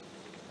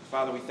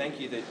Father, we thank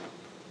you that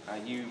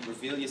you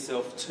reveal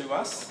yourself to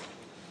us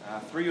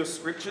through your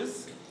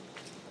scriptures,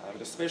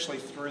 but especially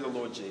through the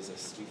Lord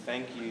Jesus. We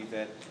thank you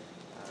that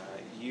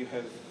you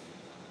have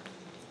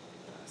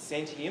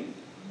sent him.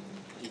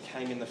 He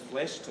came in the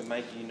flesh to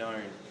make you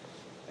known.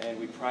 And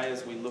we pray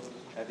as we look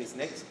at this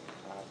next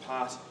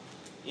part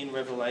in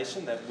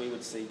Revelation that we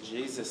would see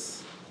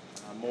Jesus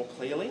more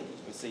clearly,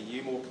 we see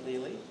you more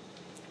clearly,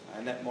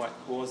 and that might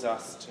cause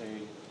us to,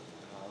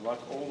 like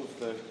all of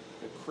the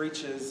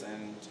creatures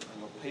and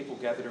the people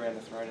gathered around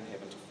the throne in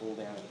heaven, to fall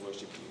down and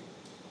worship you.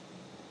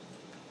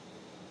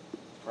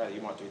 Pray that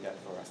you might do that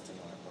for us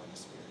tonight by your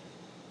Spirit.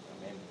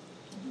 Amen.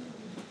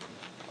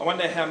 I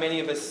wonder how many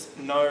of us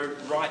know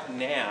right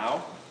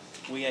now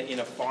we are in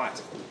a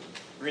fight.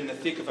 We're in the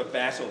thick of a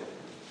battle.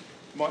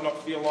 You might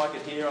not feel like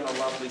it here on a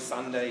lovely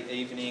Sunday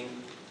evening,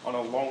 on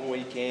a long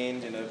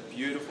weekend, in a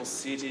beautiful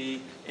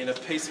city, in a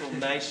peaceful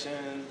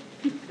nation.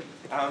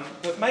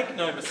 But make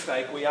no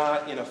mistake, we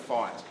are in a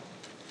fight.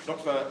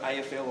 Not for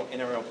AFL or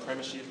NRL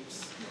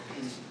premierships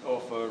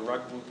or for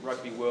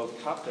Rugby World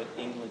Cup that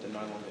England are no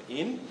longer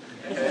in.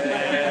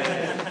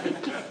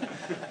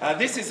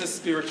 This is a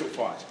spiritual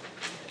fight.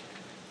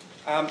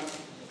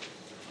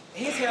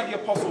 Here's how the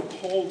Apostle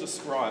Paul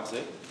describes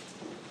it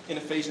in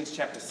Ephesians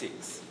chapter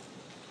 6.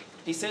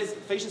 He says,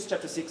 Ephesians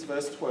chapter 6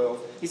 verse 12,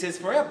 he says,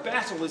 "For our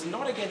battle is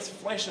not against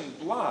flesh and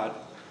blood,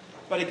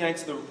 but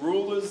against the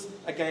rulers,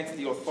 against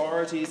the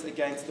authorities,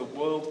 against the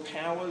world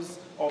powers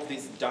of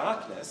this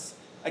darkness,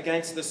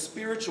 against the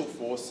spiritual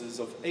forces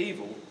of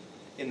evil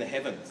in the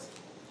heavens."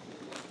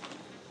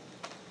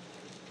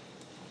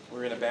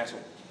 We're in a battle.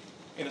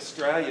 In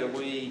Australia,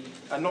 we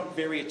are not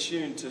very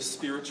attuned to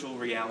spiritual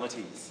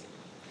realities.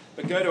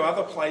 But go to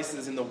other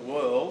places in the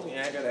world,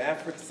 go to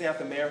Africa,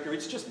 South America,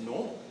 it's just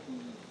normal.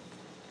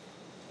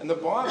 And the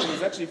Bible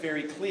is actually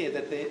very clear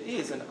that there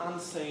is an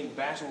unseen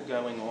battle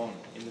going on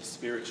in the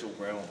spiritual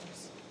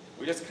realms.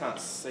 We just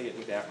can't see it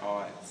with our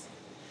eyes.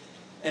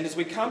 And as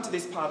we come to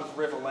this part of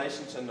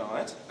Revelation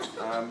tonight,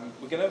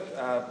 we're going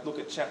to look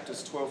at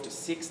chapters 12 to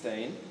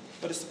 16,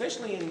 but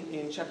especially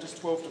in chapters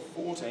 12 to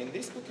 14,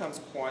 this becomes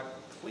quite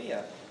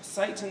clear.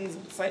 Satan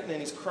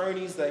and his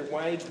cronies, they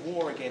wage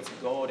war against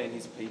God and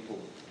his people.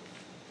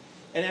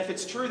 And if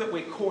it's true that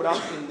we're caught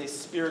up in this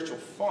spiritual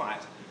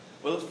fight,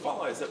 well, it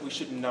follows that we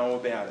should know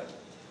about it.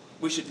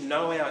 We should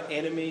know our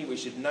enemy, we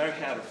should know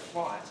how to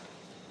fight,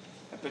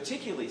 and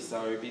particularly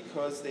so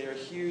because there are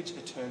huge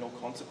eternal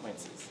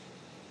consequences.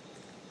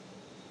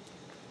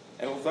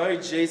 And although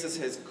Jesus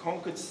has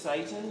conquered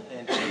Satan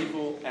and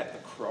evil at the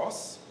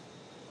cross,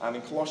 in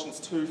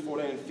Colossians 2,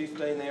 14 and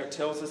 15 there it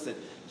tells us that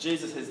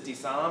Jesus has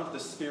disarmed the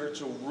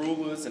spiritual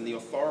rulers and the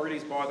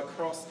authorities by the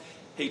cross.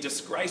 He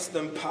disgraced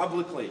them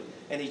publicly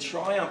and he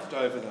triumphed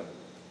over them.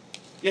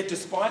 Yet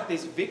despite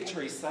this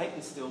victory,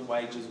 Satan still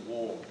wages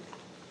war.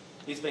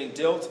 He's been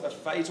dealt a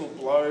fatal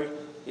blow.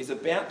 He's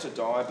about to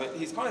die, but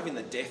he's kind of in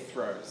the death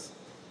throes.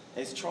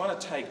 And he's trying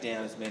to take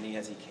down as many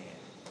as he can.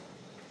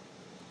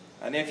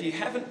 And if you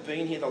haven't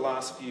been here the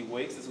last few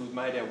weeks, as we've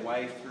made our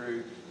way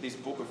through this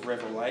book of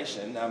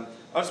Revelation, I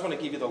just want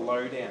to give you the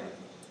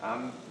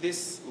lowdown.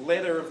 This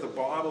letter of the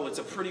Bible, it's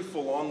a pretty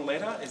full-on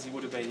letter, as you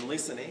would have been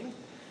listening.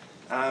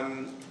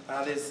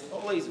 There's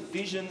all these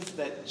visions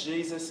that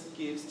Jesus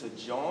gives to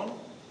John,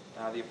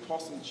 the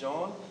Apostle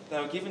John. They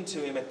were given to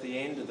him at the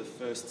end of the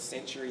 1st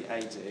century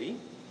AD.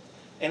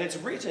 And it's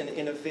written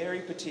in a very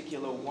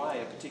particular way,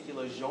 a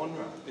particular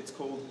genre. It's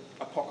called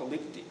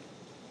apocalyptic.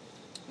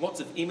 Lots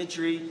of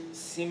imagery,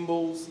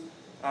 symbols.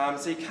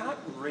 So you can't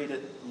read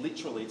it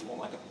literally. It's more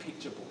like a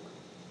picture book.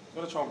 You've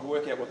got to try and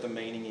work out what the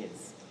meaning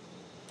is.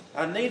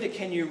 Neither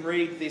can you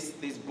read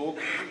this book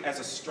as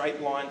a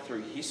straight line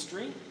through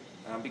history,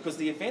 because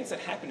the events that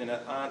happen in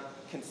it aren't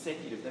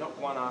consecutive. They're not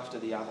one after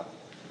the other.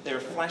 There are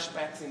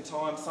flashbacks in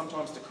time,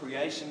 sometimes to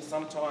creation,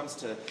 sometimes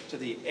to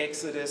the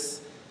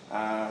Exodus,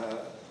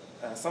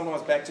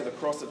 sometimes back to the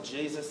cross of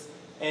Jesus.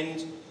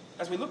 And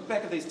as we look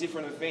back at these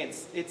different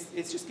events,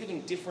 it's just giving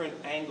different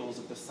angles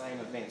of the same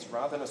events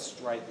rather than a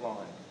straight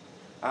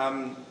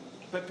line.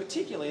 But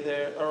particularly,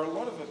 there are a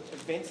lot of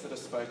events that are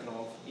spoken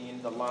of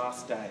in the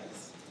last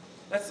days.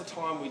 That's the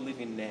time we live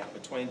in now,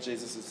 between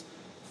Jesus'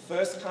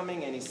 first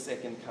coming and his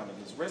second coming,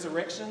 his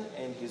resurrection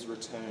and his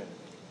return.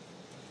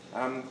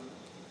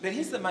 But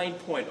here's the main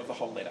point of the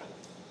whole letter.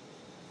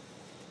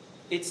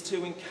 It's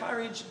to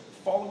encourage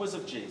followers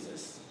of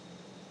Jesus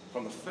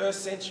from the 1st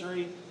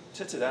century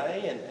to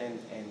today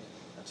and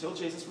until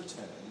Jesus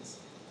returns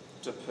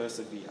to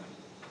persevere.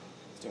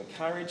 It's to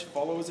encourage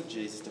followers of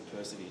Jesus to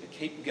persevere, to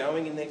keep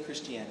going in their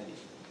Christianity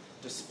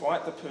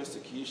despite the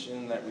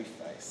persecution that we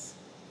face.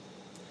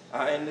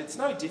 And it's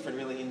no different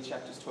really in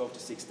chapters 12 to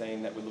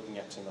 16 that we're looking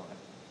at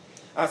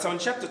tonight. So in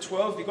chapter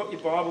 12, if you've got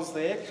your Bibles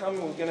there,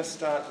 we're going to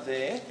start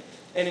there.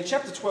 And in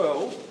chapter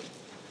 12,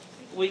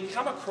 we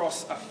come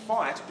across a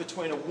fight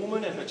between a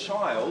woman and her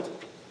child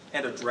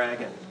and a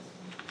dragon.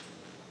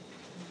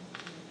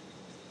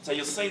 So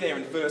you'll see there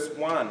in verse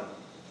 1,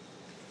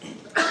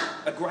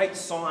 a great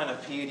sign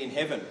appeared in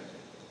heaven.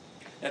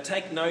 Now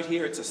take note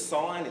here, it's a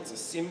sign, it's a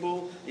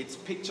symbol, it's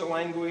picture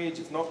language,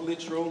 it's not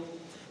literal.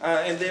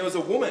 And there was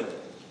a woman.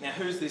 Now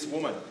who's this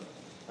woman?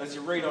 As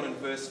you read on in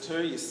verse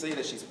 2, you see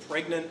that she's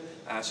pregnant.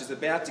 She's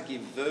about to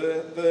give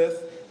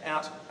birth.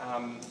 Out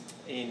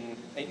in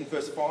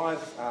verse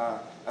 5,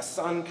 a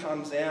son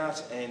comes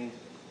out and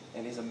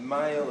is a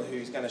male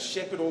who's going to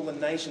shepherd all the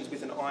nations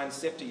with an iron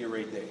scepter, you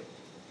read there.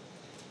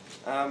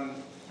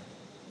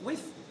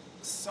 With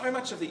so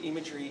much of the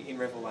imagery in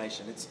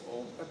Revelation, it's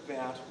all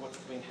about what's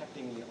been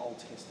happening in the Old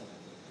Testament.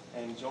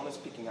 And John is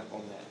picking up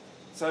on that.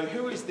 So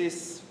who is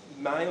this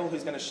male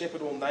who's going to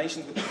shepherd all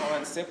nations with the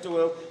iron scepter?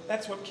 Well,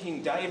 that's what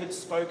King David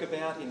spoke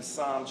about in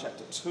Psalm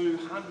chapter 2,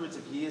 hundreds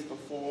of years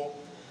before,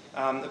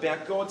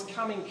 about God's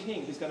coming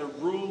king who's going to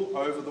rule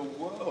over the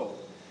world.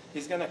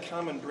 He's going to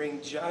come and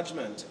bring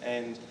judgment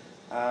and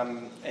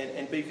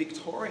be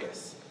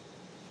victorious.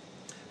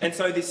 And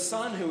so this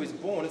son who is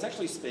born is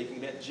actually speaking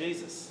about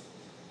Jesus.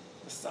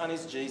 The son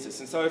is Jesus.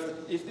 And so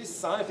if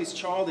this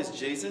child is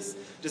Jesus,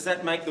 does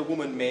that make the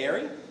woman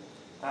Mary?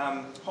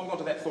 Hold on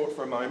to that thought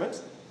for a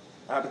moment.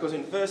 Because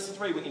in verse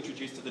 3 we're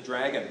introduced to the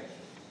dragon.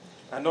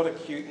 Not a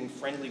cute and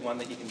friendly one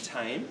that you can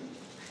tame,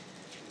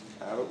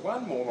 but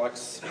one more like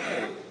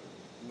Smaug,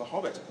 the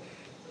Hobbit.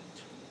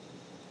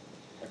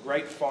 A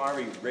great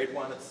fiery red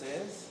one, it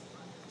says.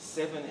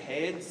 7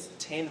 heads,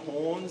 10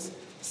 horns,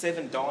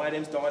 7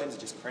 diadems. Diadems are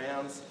just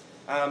crowns.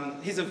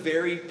 He's a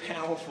very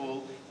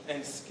powerful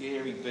and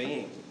scary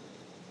being.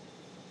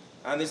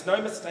 And there's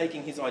no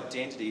mistaking his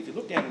identity. If you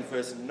look down in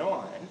verse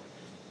 9,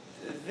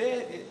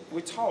 there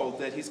we're told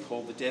that he's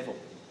called the devil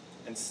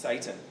and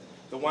Satan,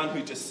 the one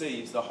who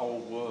deceives the whole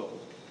world.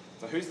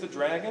 So who's the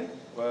dragon?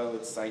 Well,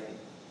 it's Satan.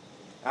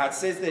 It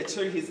says there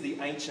too, he's the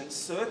ancient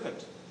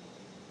serpent.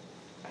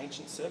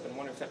 Ancient serpent. I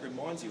wonder if that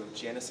reminds you of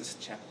Genesis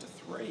chapter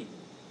 3.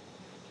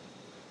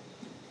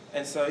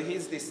 And so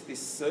here's this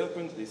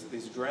serpent,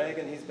 this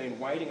dragon. He's been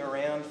waiting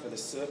around for the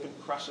serpent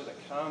crusher to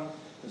come,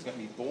 who's going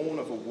to be born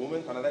of a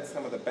woman. I know that's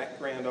some of the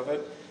background of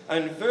it.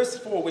 And in verse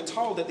 4, we're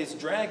told that this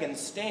dragon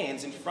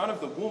stands in front of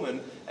the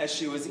woman as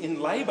she was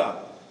in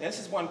labour. Now, this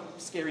is one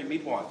scary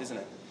midwife, isn't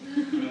it?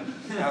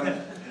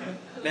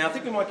 Now, I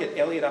think we might get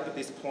Elliot up at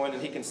this point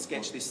and he can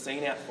sketch this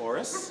scene out for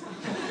us.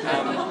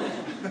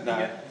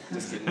 No,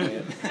 just kidding,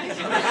 Elliot.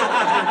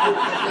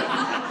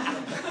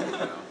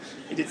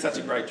 He did such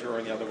a great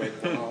drawing the other week.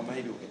 Oh,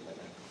 maybe we'll get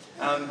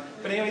that.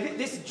 But anyway,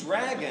 this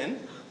dragon,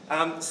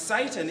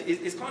 Satan,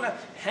 is kind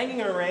of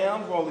hanging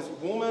around while this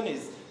woman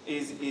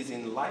is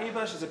in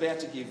labour. She's about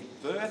to give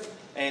birth,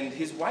 and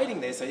he's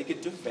waiting there so he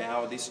could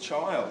devour this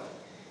child.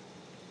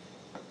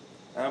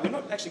 We're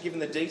not actually given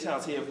the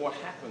details here of what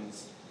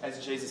happens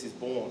as Jesus is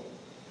born.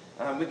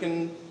 We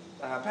can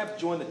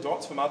perhaps join the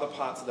dots from other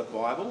parts of the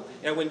Bible.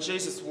 You know, when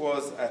Jesus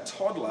was a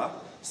toddler,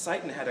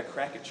 Satan had a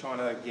crack at trying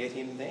to get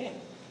him then.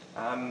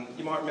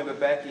 You might remember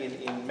back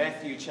in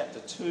Matthew chapter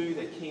 2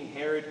 that King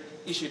Herod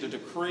issued a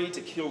decree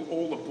to kill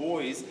all the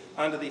boys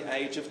under the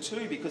age of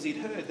 2 because he'd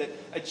heard that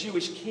a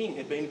Jewish king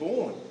had been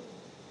born.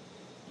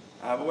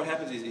 But what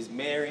happens is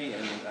Mary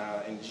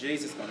and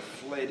Jesus kind of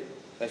fled.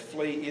 They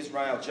flee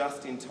Israel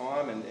just in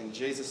time and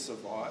Jesus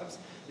survives.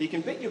 But you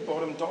can bet your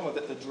bottom dollar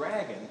that the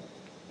dragon,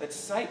 that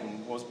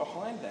Satan, was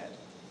behind that.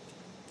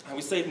 And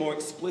we see it more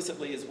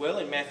explicitly as well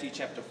in Matthew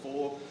chapter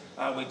 4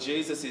 where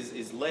Jesus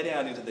is led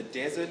out into the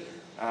desert,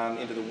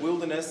 into the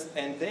wilderness,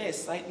 and there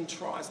Satan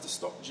tries to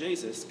stop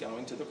Jesus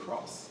going to the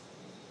cross.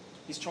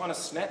 He's trying to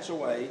snatch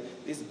away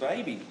this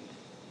baby.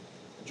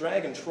 The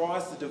dragon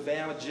tries to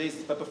devour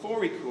Jesus, but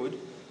before he could,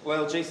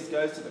 well, Jesus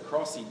goes to the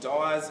cross, he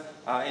dies,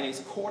 and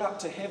he's caught up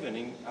to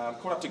heaven,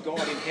 caught up to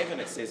God in heaven,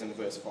 it says in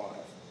verse 5.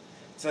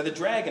 So the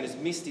dragon has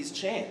missed his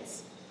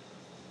chance.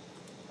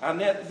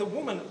 Now, the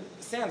woman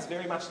sounds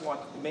very much like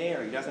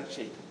Mary, doesn't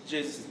she?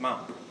 Jesus'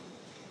 mum.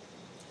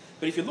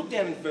 But if you look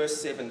down in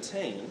verse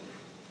 17,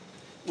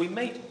 we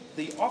meet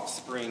the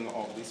offspring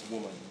of this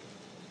woman.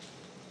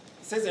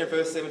 It says there in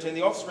verse 17,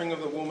 the offspring of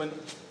the woman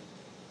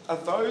are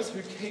those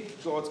who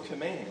keep God's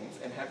commands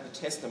and have the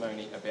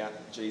testimony about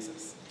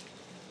Jesus.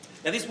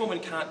 Now, this woman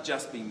can't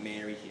just be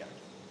Mary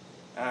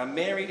here.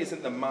 Mary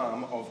isn't the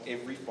mum of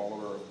every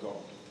follower of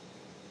God.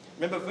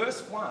 Remember,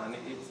 verse 1,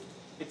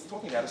 it's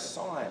talking about a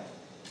sign.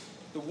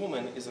 The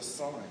woman is a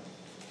sign.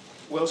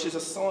 Well, she's a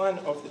sign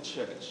of the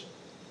church.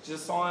 She's a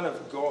sign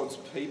of God's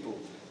people.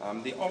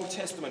 The Old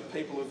Testament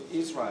people of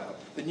Israel,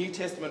 the New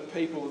Testament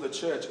people of the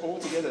church, all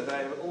together,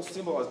 they are all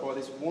symbolised by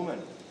this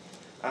woman.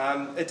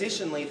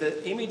 Additionally,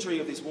 the imagery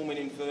of this woman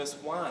in verse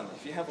 1,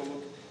 if you have a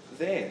look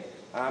there,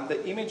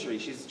 the imagery,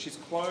 she's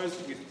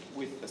clothed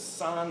with the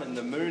sun and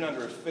the moon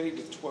under her feet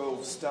with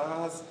 12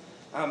 stars.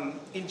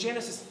 In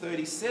Genesis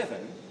 37,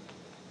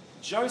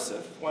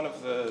 Joseph, one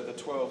of the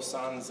 12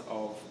 sons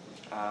of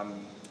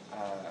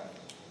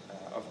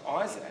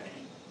Isaac,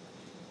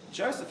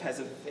 Joseph has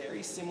a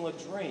very similar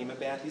dream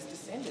about his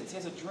descendants. He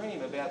has a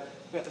dream about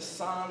the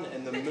sun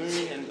and the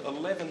moon and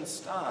 11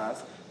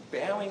 stars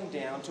bowing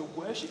down to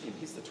worship him.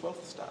 He's the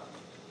 12th star.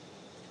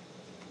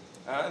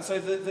 And so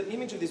the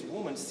image of this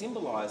woman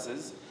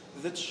symbolises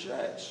the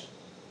church.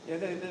 Yeah,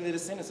 they're the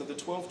descendants of the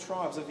 12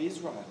 tribes of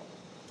Israel.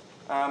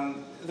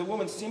 The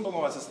woman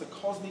symbolises the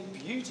cosmic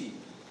beauty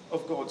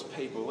of God's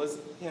people as,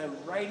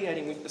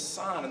 radiating with the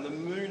sun and the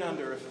moon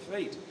under her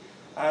feet.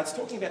 It's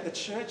talking about the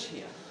church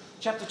here.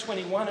 Chapter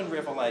 21 in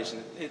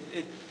Revelation,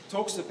 it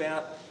talks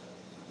about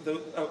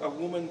a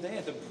woman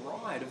there, the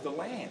bride of the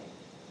Lamb.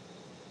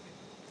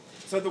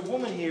 So the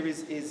woman here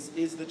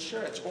is the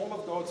church, all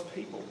of God's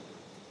people.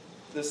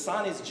 The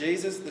sun is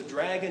Jesus, the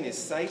dragon is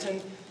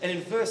Satan, and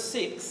in verse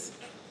 6,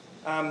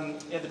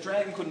 the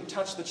dragon couldn't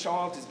touch the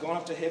child, he's gone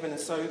up to heaven, and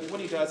so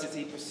what he does is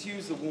he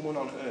pursues the woman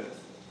on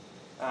earth.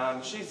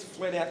 She's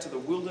fled out to the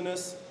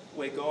wilderness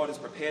where God has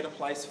prepared a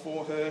place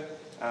for her.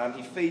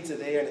 He feeds her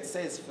there, and it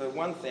says for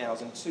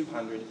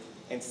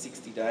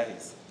 1,260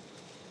 days.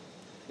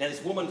 Now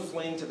this woman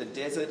fleeing to the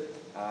desert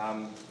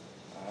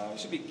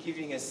should be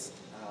giving us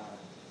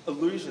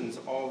illusions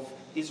of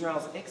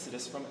Israel's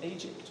exodus from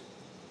Egypt,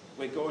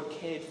 where God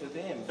cared for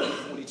them for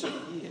 42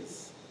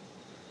 years.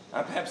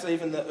 Perhaps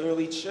even the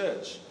early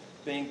church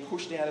being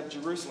pushed out of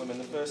Jerusalem in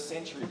the first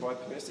century by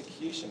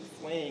persecution,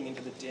 fleeing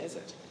into the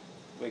desert,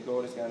 where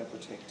God is going to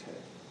protect her.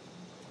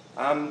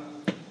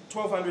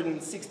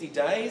 1,260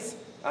 days,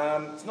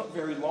 it's not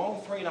very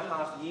long,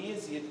 3.5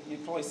 years.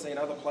 You've probably seen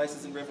other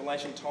places in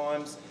Revelation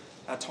times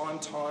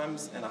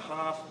and a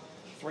half,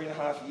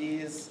 3.5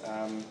 years,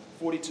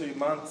 42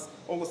 months,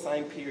 all the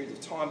same period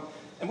of time.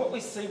 And what we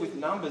see with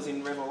numbers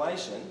in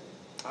Revelation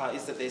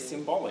is that they're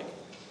symbolic.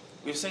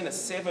 We've seen that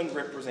 7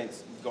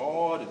 represents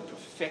God and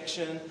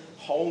perfection,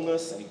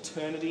 wholeness and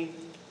eternity.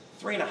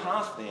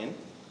 3.5 then,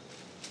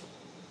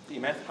 do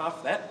your math,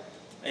 half that,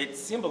 it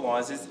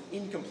symbolises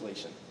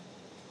incompletion,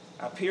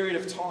 a period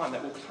of time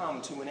that will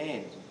come to an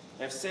end.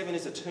 Now if 7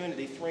 is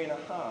eternity,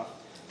 3.5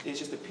 is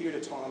just a period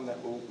of time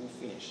that will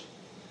finish.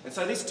 And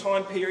so this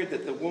time period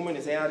that the woman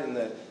is out in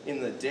the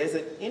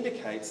desert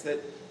indicates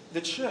that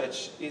the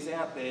church is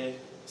out there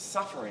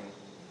suffering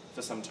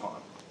for some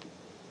time.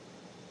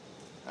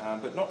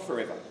 But not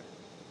forever.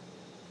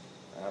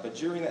 But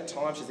during that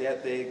time she's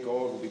out there,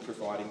 God will be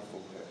providing for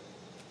her.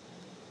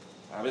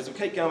 But as we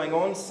keep going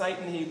on,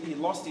 Satan, he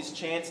lost his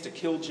chance to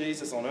kill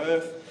Jesus on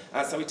earth,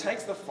 so he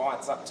takes the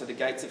fights up to the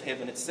gates of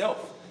heaven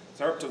itself.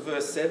 So we're up to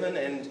verse 7,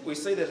 and we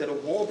see that a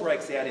war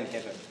breaks out in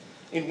heaven.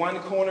 In one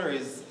corner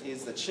is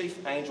the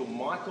chief angel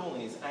Michael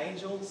and his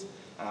angels.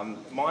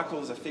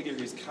 Michael is a figure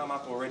who's come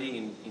up already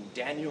in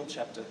Daniel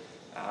chapter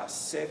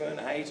 7,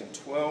 8 and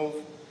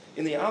 12.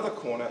 In the other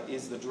corner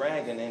is the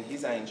dragon and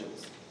his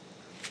angels.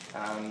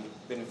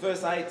 But in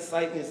verse 8,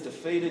 Satan is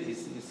defeated,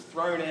 he's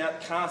thrown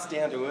out, cast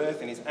down to earth,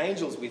 and his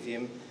angels with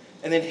him.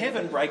 And then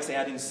heaven breaks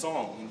out in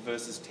song in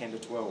verses 10 to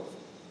 12.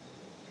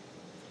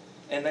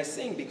 And they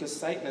sing because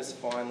Satan has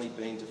finally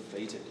been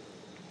defeated.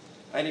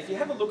 And if you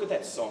have a look at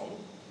that song,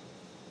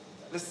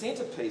 the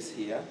centrepiece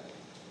here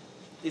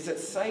is that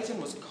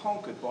Satan was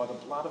conquered by the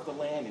blood of the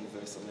Lamb in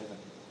verse 11.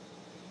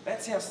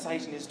 That's how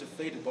Satan is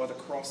defeated, by the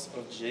cross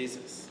of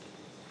Jesus.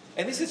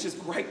 And this is just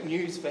great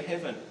news for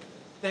heaven.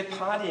 They're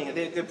partying,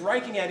 they're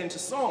breaking out into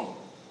song.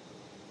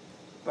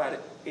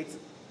 But it's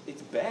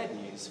bad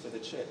news for the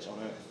church on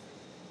earth.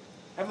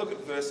 Have a look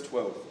at verse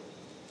 12.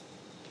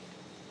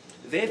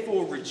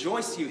 Therefore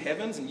rejoice, you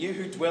heavens, and you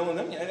who dwell in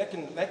them.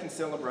 They can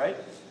celebrate.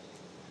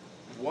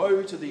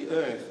 Woe to the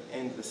earth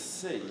and the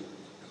sea,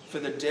 for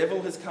the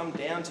devil has come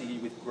down to you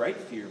with great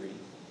fury,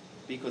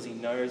 because he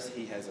knows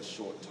he has a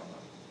short time.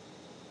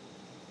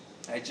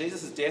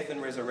 Jesus' death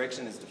and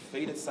resurrection has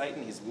defeated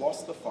Satan. He's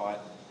lost the fight,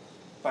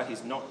 but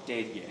he's not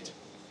dead yet.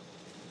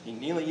 He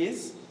nearly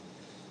is.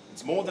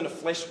 It's more than a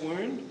flesh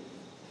wound.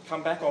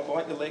 Come back, I'll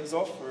bite your legs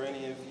off for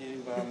any of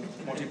you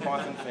Monty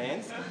Python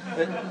fans.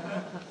 But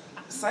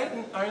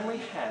Satan only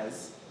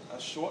has a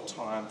short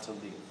time to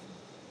live.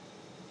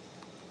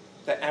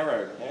 The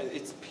arrow,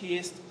 it's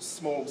pierced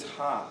Smaug's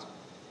heart.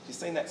 You've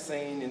seen that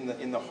scene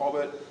in the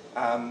Hobbit.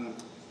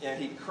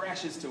 He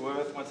crashes to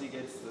earth once he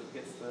gets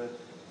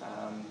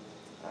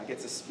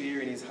a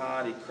spear in his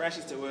heart. He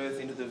crashes to earth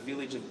into the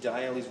village of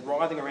Dale. He's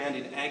writhing around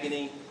in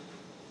agony,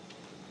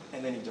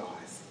 and then he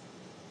dies.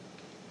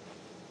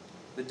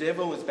 The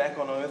devil is back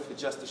on earth for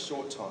just a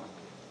short time.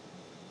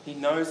 He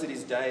knows that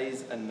his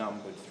days are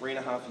numbered,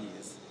 3.5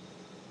 years.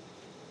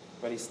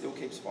 But he still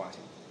keeps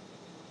fighting.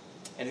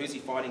 And who's he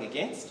fighting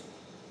against?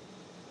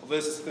 Well,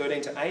 verses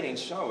 13 to 18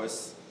 show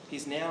us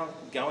he's now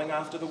going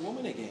after the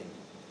woman again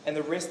and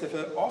the rest of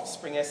her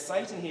offspring, as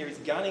Satan here is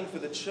gunning for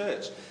the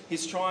church.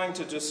 He's trying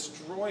to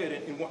destroy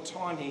it in what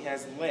time he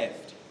has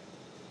left.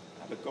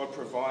 But God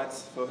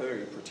provides for her,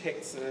 he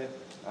protects her,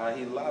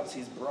 he loves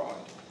his bride.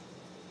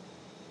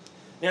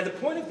 Now the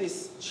point of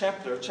this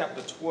chapter,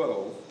 chapter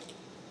 12,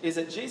 is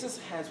that Jesus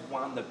has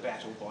won the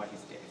battle by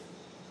his death.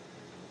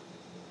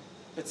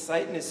 But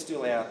Satan is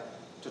still out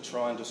to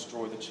try and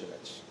destroy the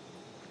church.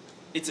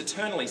 It's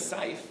eternally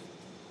safe,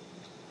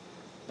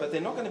 but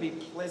they're not going to be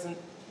pleasant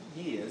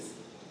years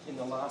in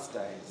the last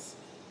days,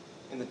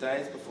 in the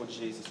days before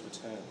Jesus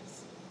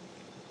returns.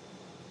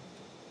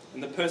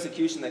 And the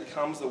persecution that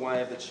comes the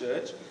way of the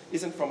church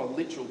isn't from a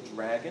literal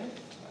dragon.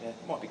 It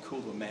might be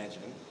cool to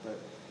imagine, but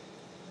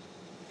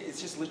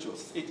it's just literal.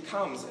 It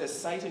comes as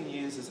Satan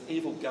uses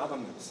evil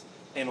governments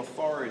and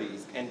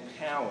authorities and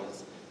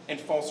powers and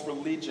false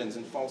religions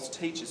and false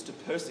teachers to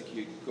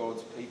persecute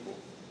God's people.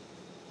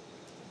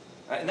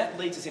 And that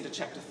leads us into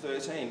chapter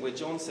 13, where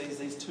John sees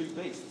these two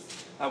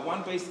beasts.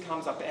 One beast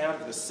comes up out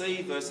of the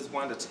sea, verses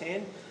 1 to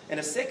 10, and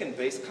a second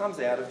beast comes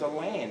out of the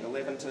land,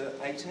 11 to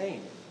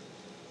 18.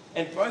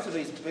 And both of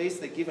these beasts,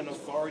 they're given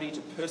authority to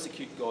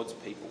persecute God's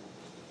people.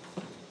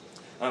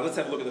 Let's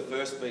have a look at the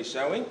first beast,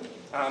 shall we?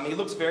 He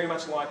looks very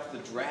much like the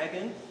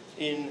dragon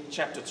in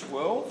chapter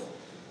 12.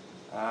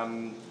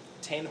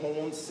 10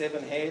 horns,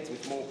 7 heads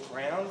with more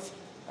crowns.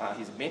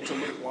 He's meant to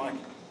look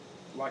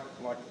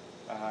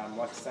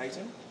like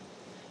Satan.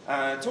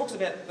 It talks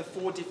about the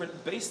 4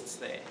 different beasts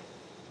there.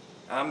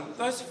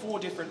 Those 4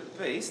 different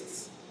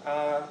beasts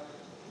are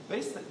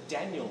beasts that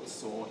Daniel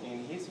saw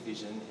in his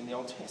vision in the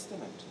Old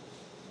Testament.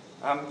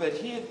 But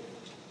here,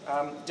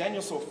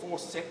 Daniel saw 4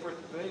 separate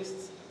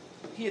beasts.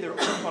 Here they're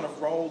all kind of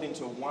rolled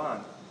into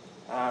one.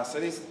 So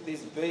this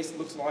beast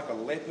looks like a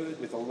leopard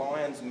with a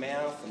lion's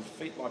mouth and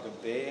feet like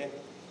a bear.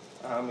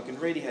 You can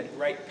read he had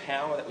great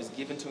power that was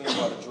given to him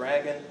by the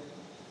dragon.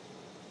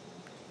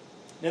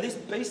 Now this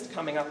beast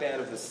coming up out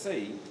of the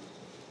sea,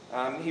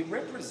 he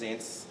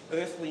represents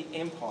earthly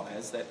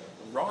empires that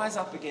rise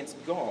up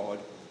against God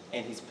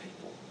and his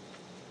people.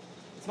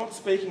 It's not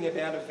speaking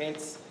about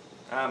events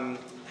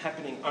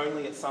happening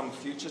only at some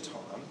future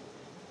time.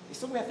 He's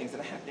talking about things that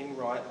are happening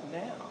right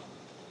now.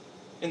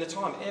 In the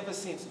time ever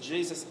since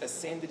Jesus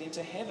ascended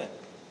into heaven,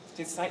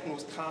 since Satan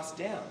was cast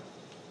down.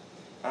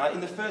 In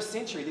the first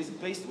century, this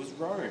beast was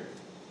Rome.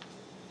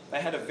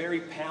 They had a very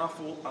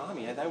powerful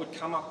army. They would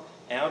come up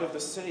out of the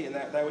sea and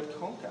they would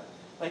conquer.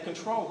 They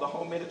controlled the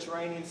whole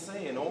Mediterranean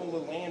Sea and all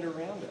the land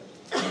around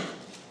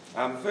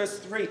it. Verse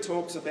 3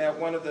 talks about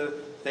one of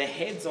the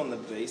heads on the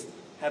beast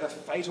had a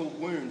fatal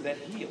wound that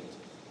healed.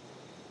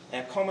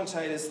 Now,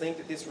 commentators think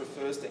that this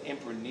refers to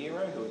Emperor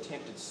Nero, who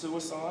attempted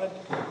suicide,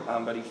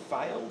 but he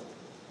failed.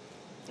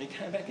 He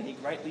came back and he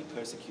greatly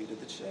persecuted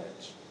the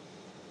church.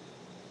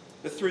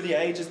 But through the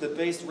ages, the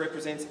beast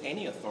represents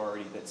any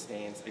authority that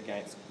stands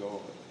against God.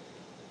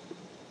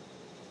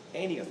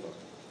 Any authority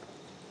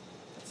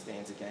that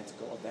stands against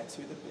God, that's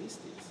who the beast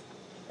is.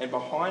 And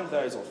behind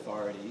those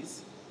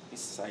authorities is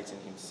Satan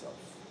himself.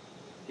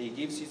 He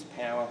gives his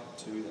power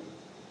to them.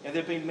 Now,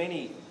 there have been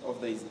many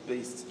of these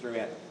beasts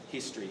throughout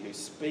history who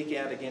speak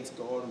out against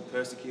God and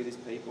persecute his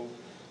people.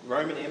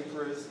 Roman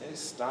emperors,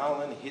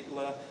 Stalin,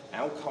 Hitler,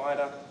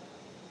 Al-Qaeda.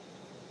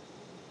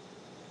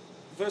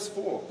 Verse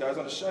 4 goes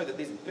on to show that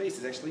this beast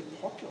is actually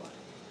popular.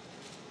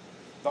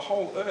 The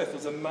whole earth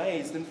was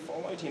amazed and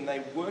followed him.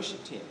 They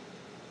worshipped him.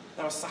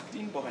 They were sucked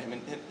in by him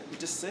and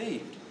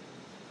deceived.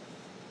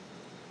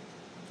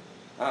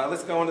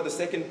 Let's go on to the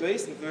second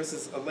beast in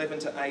verses 11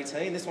 to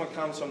 18. This one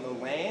comes from the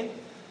land.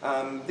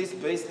 This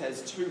beast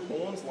has 2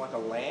 horns like a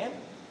lamb,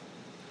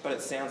 but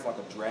it sounds like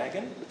a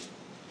dragon.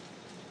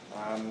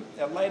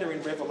 Now later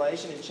in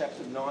Revelation, in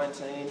chapter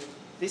 19,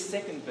 this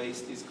second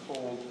beast is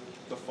called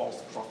the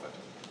false prophet.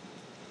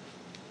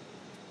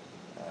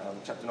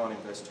 Chapter 19,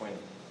 verse 20.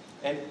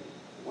 And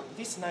what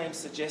this name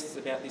suggests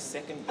about this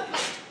second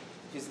beast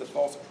is the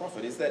false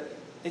prophet, is that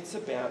it's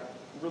about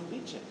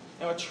religion.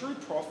 Now, a true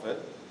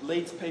prophet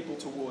leads people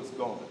towards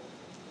God.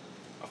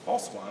 A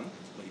false one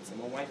leads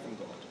them away from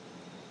God.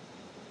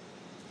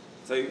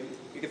 So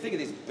you can think of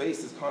this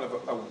beast as kind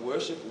of a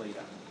worship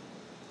leader,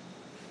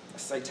 a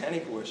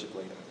satanic worship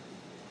leader.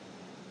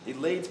 He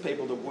leads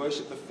people to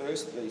worship the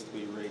first beast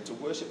we read, to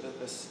worship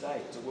the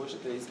state, to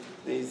worship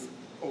these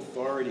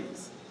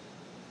authorities.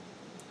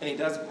 And he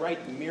does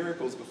great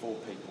miracles before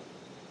people.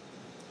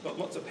 Got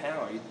lots of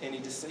power, and he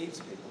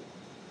deceives people.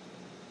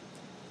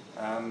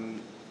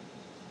 And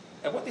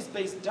what this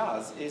beast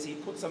does is he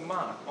puts a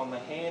mark on the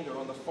hand or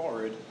on the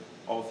forehead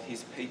of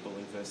his people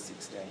in verse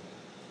 16.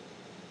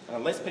 And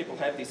unless people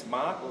have this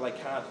mark, well, they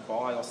can't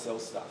buy or sell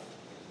stuff.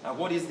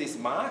 What is this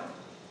mark?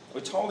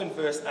 We're told in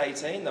verse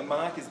 18, the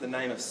mark is the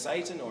name of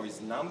Satan or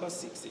his number,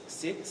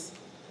 666.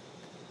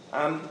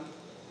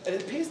 It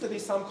appears to be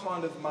some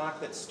kind of mark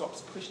that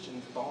stops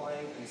Christians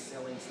buying and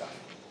selling stuff.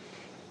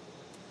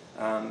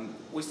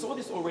 We saw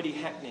this already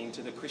happening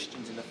to the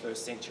Christians in the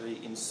first century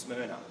in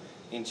Smyrna,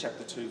 in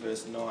chapter 2,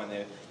 verse 9.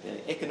 There are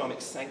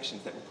economic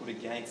sanctions that were put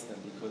against them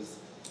because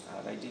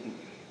they didn't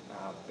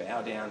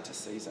bow down to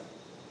Caesar.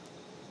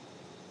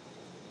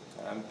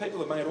 People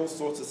have made all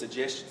sorts of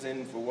suggestions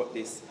in for what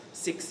this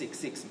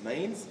 666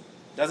 means.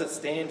 Does it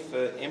stand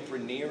for Emperor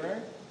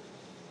Nero?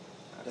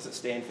 Does it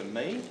stand for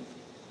me?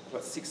 I've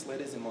got 6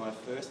 letters in my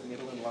first,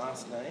 middle and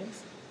last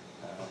names.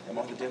 Am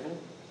I the devil?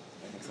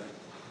 I think so.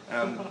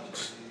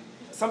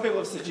 Some people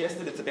have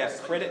suggested it's about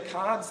credit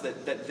cards,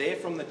 that they're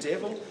from the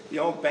devil. The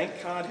old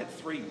bank card had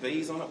 3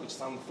 B's on it, which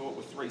some thought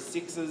were 3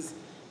 6s,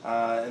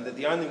 and that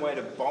the only way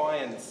to buy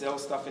and sell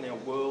stuff in our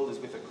world is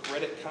with a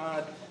credit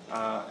card,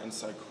 and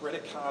so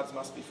credit cards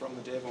must be from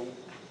the devil.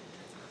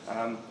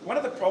 One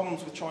of the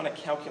problems with trying to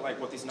calculate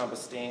what this number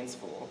stands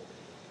for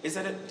is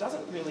that it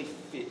doesn't really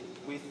fit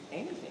with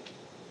anything,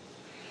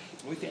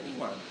 with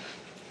anyone.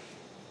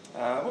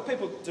 What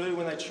people do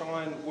when they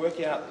try and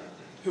work out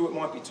who it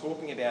might be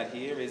talking about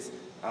here is,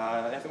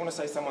 if they want to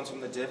say someone's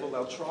from the devil,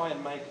 they'll try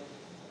and make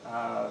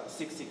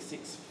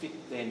 666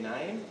 fit their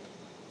name.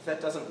 If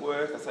that doesn't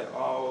work, they'll say,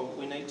 oh,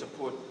 we need to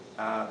put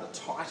the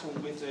title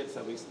with it,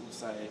 so we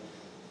say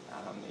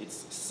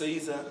it's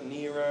Caesar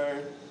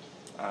Nero.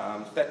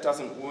 If that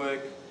doesn't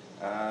work,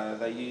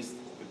 they use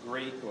the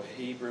Greek or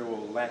Hebrew or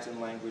Latin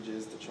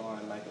languages to try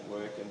and make it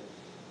work.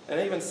 And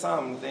even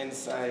some then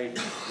say,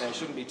 you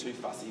shouldn't be too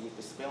fussy with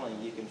the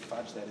spelling, you can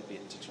fudge that a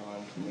bit to try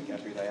and work out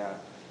who they are.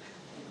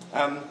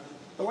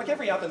 But like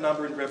every other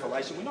number in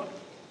Revelation, we're not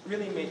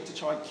really meant to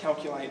try and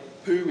calculate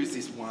who is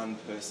this one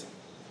person.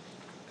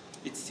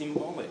 It's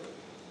symbolic.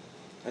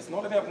 It's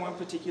not about one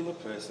particular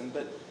person,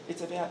 but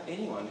it's about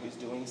anyone who's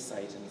doing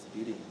Satan's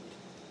bidding.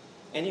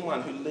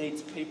 Anyone who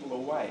leads people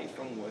away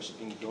from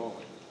worshipping God.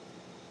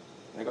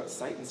 They've got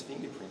Satan's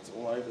fingerprints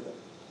all over them.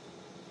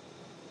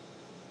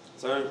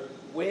 So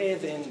where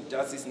then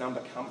does this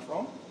number come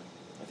from?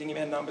 I'm thinking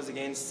about numbers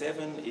again.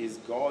 7 is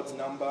God's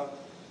number.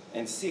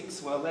 And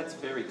 6, well, that's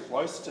very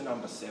close to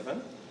number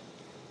 7.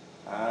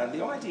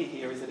 The idea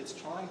here is that it's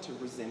trying to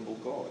resemble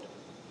God.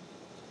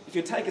 If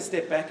you take a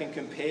step back and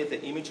compare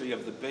the imagery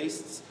of the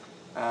beasts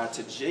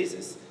to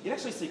Jesus, you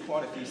actually see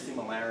quite a few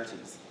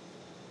similarities.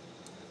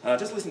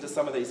 Just listen to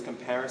some of these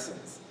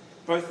comparisons.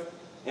 Both,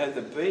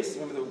 the beast,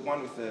 remember the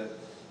one with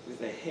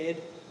the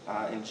head,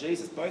 and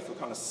Jesus, both were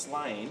kind of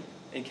slain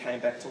and came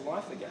back to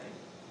life again.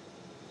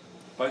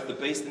 Both the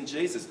beast and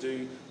Jesus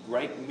do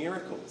great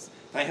miracles.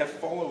 They have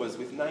followers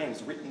with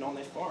names written on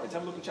their foreheads.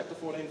 Have a look in chapter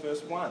 14,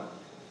 verse 1.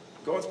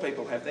 God's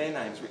people have their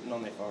names written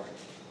on their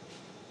foreheads.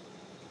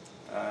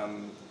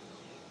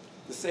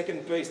 The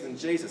second beast and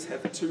Jesus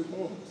have 2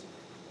 horns.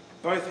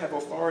 Both have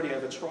authority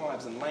over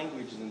tribes and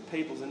languages and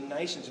peoples and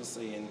nations, you'll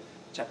see in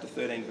chapter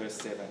 13, verse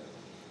 7.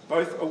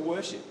 Both are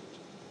worshipped.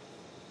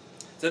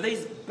 So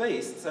these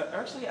beasts are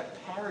actually a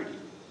parody.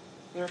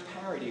 They're a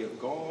parody of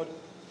God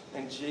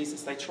and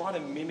Jesus. They try to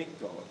mimic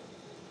God.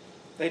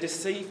 They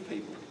deceive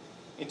people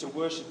into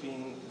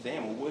worshipping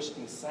them or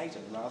worshipping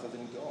Satan rather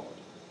than God.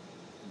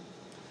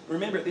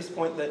 Remember at this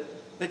point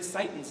that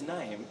Satan's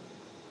name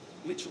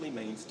literally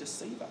means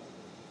deceiver.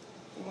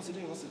 What wants to do?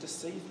 He wants to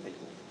deceive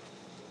people.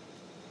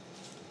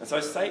 And so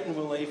Satan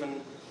will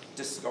even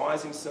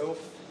disguise himself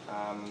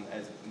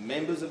as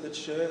members of the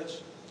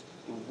church.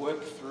 He'll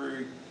work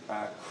through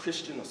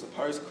Christian or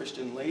supposed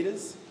Christian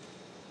leaders.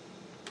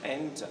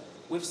 And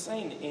we've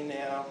seen in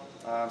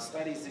our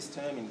studies this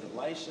term in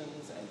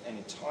Galatians and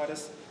in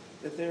Titus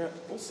that there are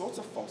all sorts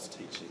of false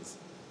teachers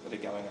that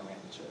are going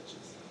around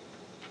churches.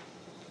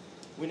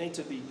 We need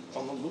to be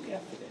on the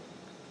lookout for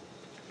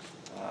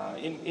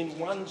them. In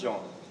 1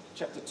 John,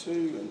 chapter 2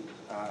 and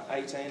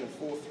 18 and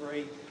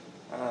 4:3,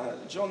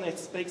 John there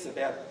speaks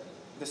about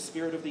the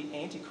spirit of the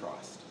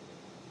Antichrist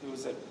who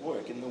is at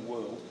work in the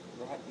world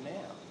right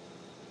now.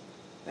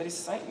 That is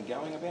Satan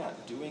going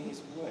about doing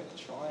his work,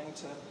 trying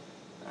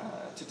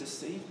to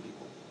deceive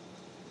people.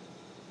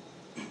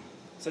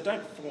 So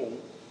don't fall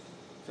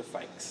for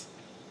fakes.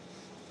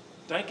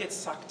 Don't get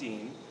sucked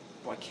in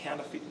by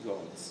counterfeit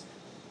gods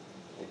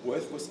or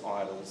worthless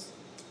idols.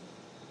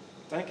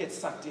 Don't get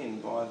sucked in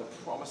by the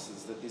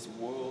promises that this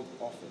world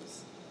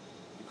offers,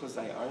 because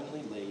they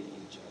only lead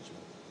in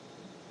judgment.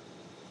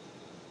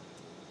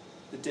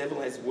 The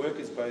devil has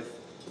workers both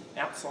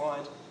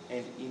outside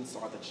and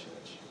inside the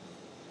church,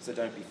 so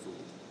don't be fooled.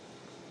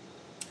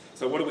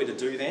 So what are we to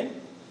do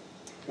then?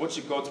 What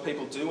should God's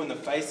people do in the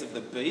face of the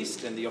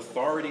beast and the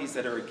authorities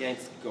that are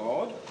against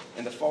God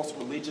and the false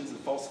religions and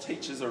false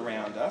teachers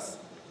around us?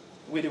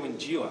 We're to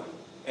endure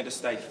and to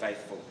stay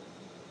faithful.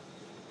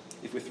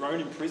 If we're thrown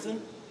in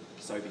prison,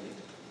 so be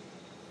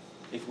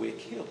it. If we're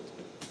killed,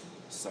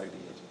 so be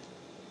it.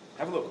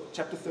 Have a look,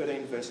 chapter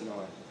 13, verse 9.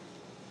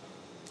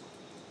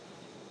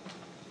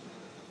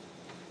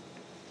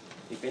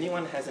 If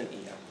anyone has an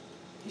ear,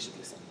 he should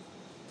listen.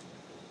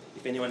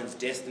 If anyone is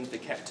destined for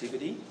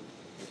captivity,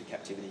 into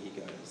captivity he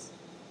goes.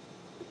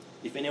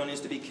 If anyone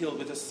is to be killed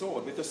with a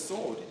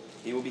sword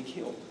he will be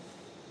killed.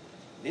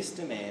 This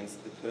demands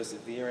the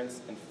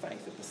perseverance and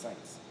faith of the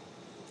saints.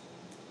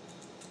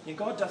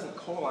 God doesn't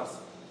call us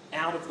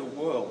out of the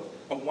world,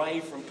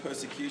 away from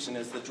persecution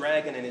as the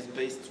dragon and his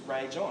beasts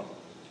rage on.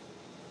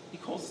 He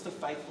calls us to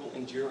faithful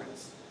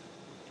endurance.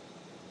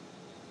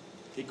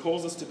 He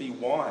calls us to be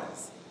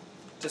wise,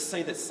 to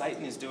see that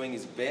Satan is doing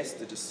his best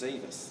to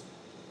deceive us.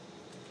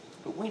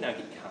 But we know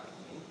he can't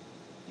win.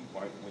 He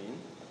won't win,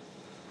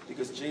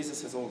 because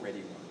Jesus has already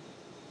won.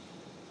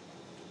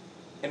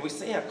 And we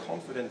see our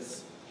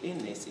confidence in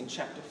this in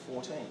chapter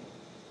 14.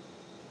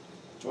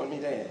 Join me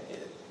there.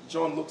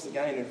 John looks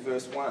again in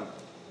verse 1.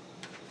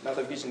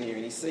 Another vision here,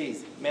 and he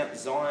sees Mount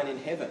Zion in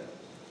heaven.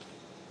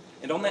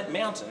 And on that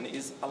mountain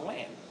is a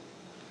lamb.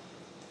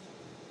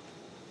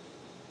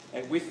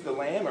 And with the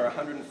lamb are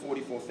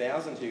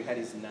 144,000 who had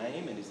his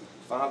name and his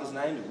father's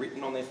name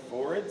written on their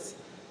foreheads.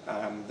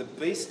 The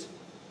beast,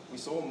 we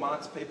saw,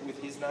 marks people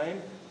with his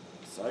name.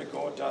 So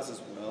God does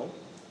as well.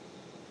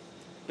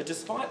 But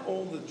despite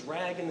all the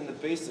dragon and the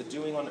beast are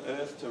doing on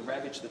earth to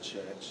ravage the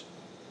church,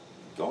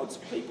 God's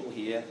people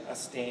here are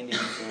standing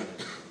firm.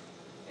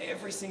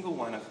 Every single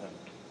one of them,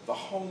 the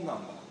whole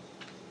number.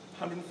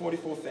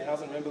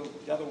 144,000, remember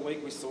the other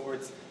week we saw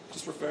it's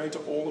just referring to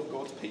all of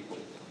God's people.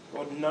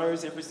 God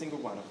knows every single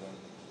one of them.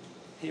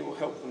 He will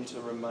help them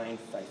to remain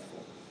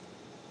faithful.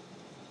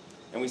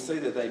 And we see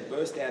that they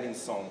burst out in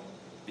song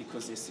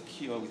because they're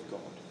secure with God.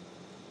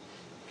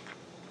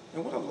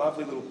 And what a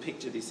lovely little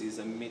picture this is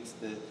amidst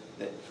the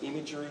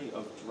imagery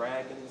of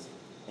dragons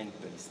and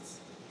beasts.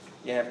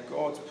 You have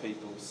God's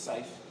people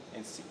safe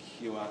and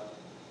secure,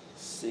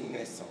 sing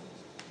their songs.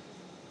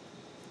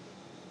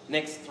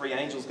 Next, 3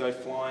 angels go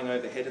flying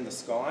overhead in the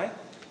sky.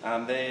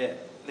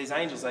 These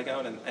angels, they go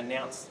and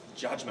announce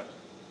judgment.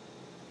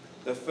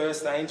 The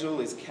first angel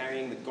is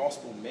carrying the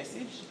gospel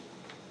message.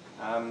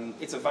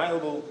 It's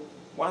available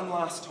one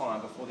last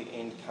time before the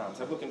end comes.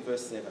 Have a look in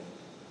verse 7.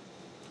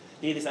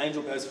 Here this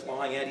angel goes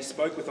flying out. He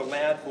spoke with a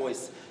loud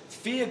voice,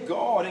 "Fear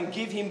God and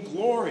give him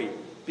glory,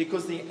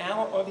 because the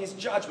hour of his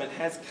judgment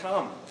has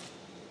come.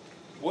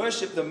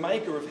 Worship the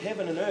maker of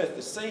heaven and earth,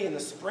 the sea and the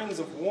springs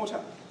of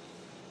water."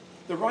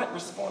 The right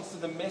response to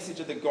the message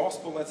of the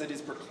gospel as it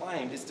is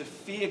proclaimed is to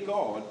fear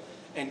God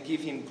and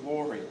give him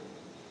glory.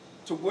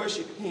 To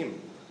worship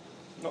him,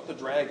 not the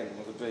dragon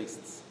or the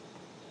beasts.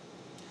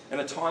 And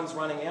the time's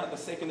running out. The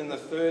second and the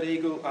third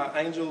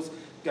angels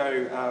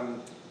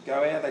go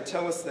out. They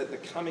tell us that the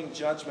coming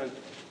judgment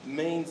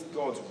means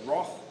God's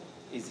wrath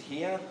is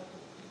here,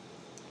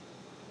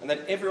 and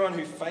that everyone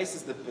who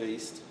faces the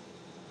beast,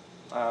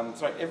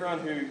 everyone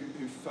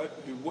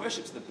who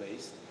worships the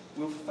beast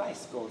will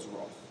face God's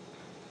wrath.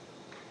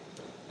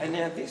 And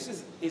now this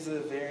is a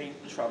very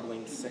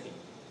troubling scene,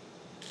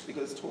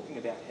 because it's talking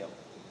about hell.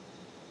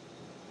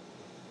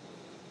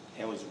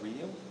 Hell is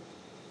real,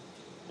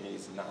 it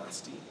is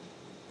nasty,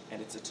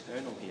 and it's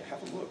eternal here.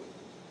 Have a look.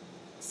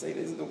 See,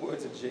 these are the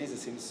words of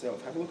Jesus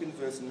himself. Have a look in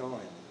verse 9.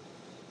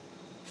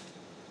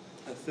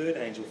 A third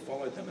angel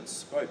followed them and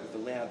spoke with a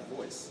loud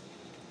voice.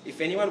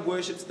 "If anyone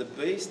worships the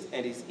beast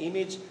and his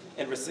image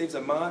and receives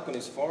a mark on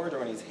his forehead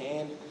or on his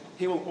hand,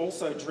 he will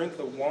also drink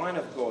the wine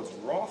of God's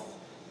wrath,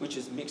 which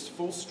is mixed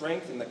full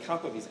strength in the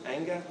cup of his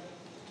anger.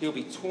 He'll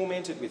be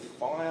tormented with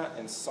fire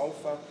and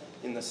sulphur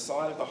in the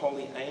sight of the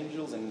holy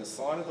angels and in the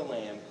sight of the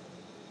Lamb,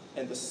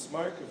 and the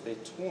smoke of their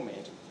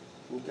torment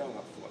will go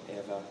up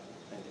forever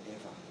and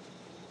ever.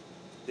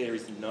 There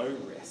is no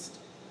rest,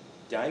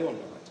 day or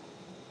night,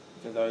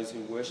 for those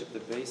who worship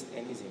the beast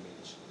and his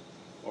image,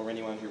 or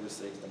anyone who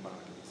receives the mark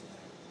of his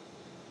name."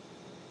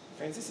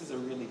 Friends, this is a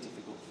really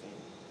difficult thing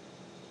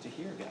to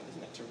hear about,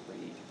 isn't it? To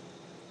read.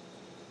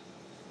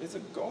 These are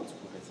God's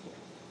words here.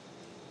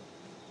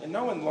 And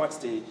no one likes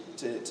to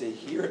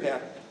hear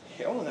about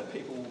hell and that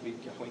people will be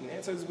going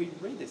there. So as we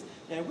read this,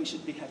 now we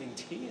should be having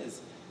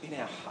tears in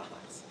our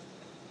hearts.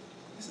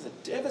 This is a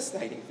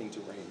devastating thing to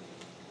read.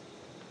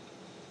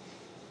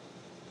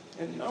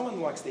 And no one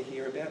likes to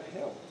hear about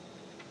hell.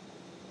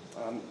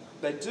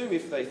 They do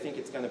if they think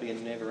it's going to be a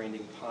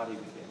never-ending party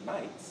with their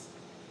mates.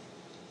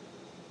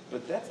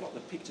 But that's not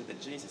the picture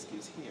that Jesus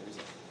gives here, is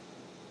it?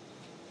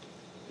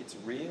 It's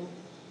real,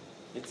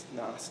 it's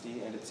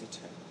nasty, and it's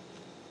eternal.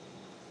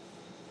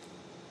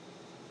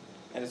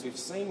 And as we've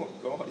seen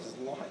what God is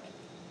like,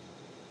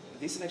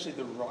 this is actually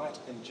the right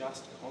and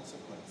just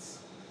consequence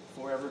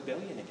for our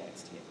rebellion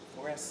against him,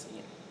 for our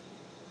sin.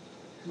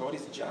 God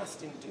is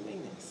just in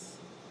doing this.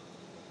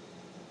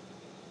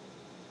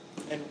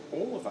 And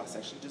all of us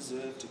actually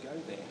deserve to go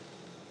there.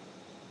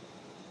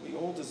 We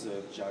all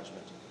deserve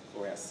judgment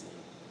for our sin.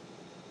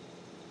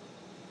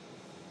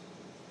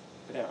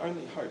 But our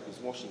only hope is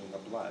washing in the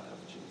blood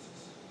of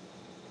Jesus.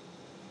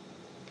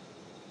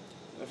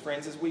 Now,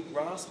 friends, as we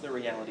grasp the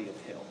reality of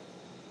hell,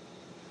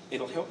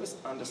 it'll help us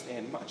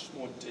understand much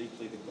more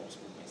deeply the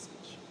gospel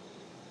message,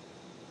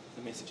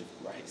 the message of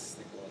grace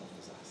that God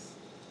offers us.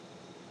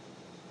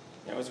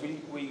 Now, as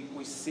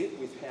we sit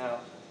with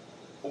how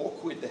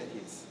awkward that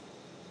is,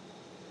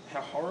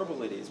 how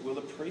horrible it is, we'll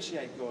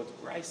appreciate God's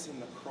grace in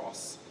the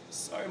cross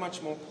so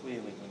much more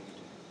clearly when we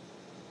do.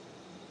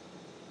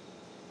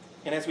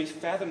 And as we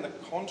fathom the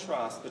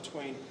contrast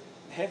between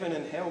heaven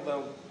and hell,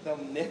 they'll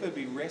never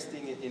be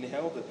resting in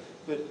hell,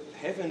 but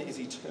heaven is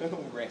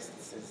eternal rest,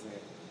 it says there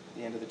at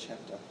the end of the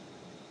chapter.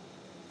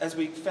 As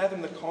we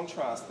fathom the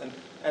contrast and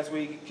as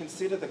we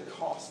consider the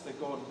cost that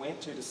God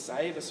went to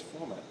save us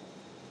from it,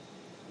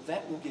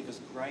 that will give us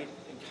great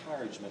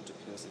encouragement to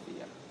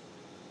persevere.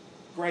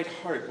 Great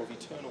hope of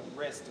eternal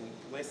rest and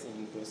blessing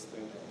in verse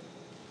 13.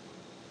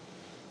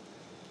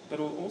 But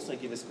it will also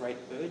give us great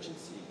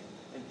urgency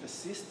and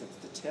persistence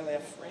to tell our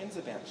friends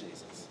about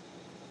Jesus.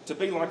 To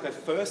be like the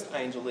first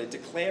angel there,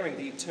 declaring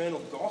the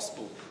eternal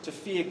gospel, to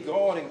fear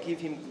God and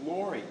give him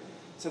glory,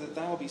 so that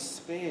they will be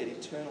spared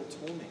eternal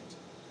torment.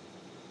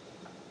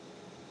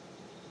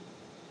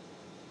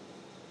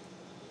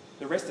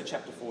 The rest of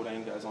chapter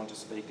 14 goes on to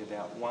speak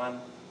about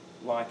one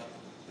like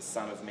the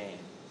Son of Man,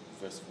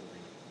 verse 14.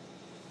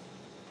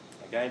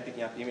 Again,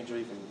 picking up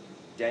imagery from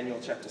Daniel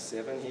chapter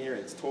 7 here,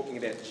 it's talking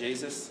about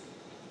Jesus.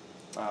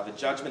 The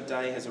judgment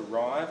day has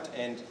arrived,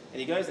 and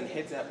he goes and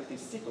heads out with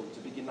his sickle to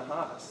begin the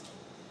harvest.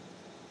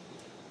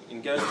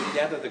 And goes to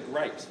gather the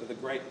grapes for the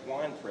great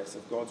winepress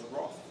of God's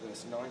wrath,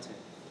 verse 19.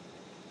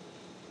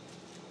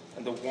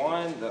 And the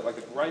wine,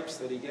 the grapes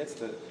that he gets,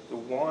 the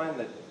wine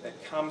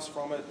that comes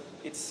from it,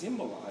 it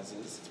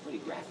symbolises, it's pretty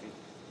graphic,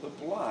 the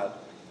blood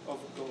of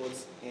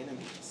God's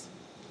enemies.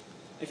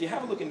 If you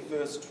have a look in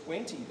verse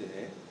 20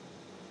 there,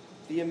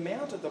 the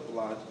amount of the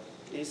blood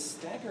is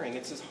staggering.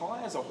 It's as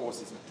high as a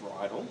horse's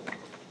bridle,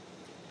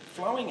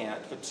 flowing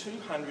out for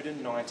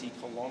 290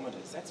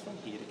 kilometres. That's from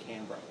here to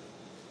Canberra.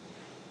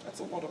 That's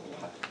a lot of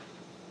blood.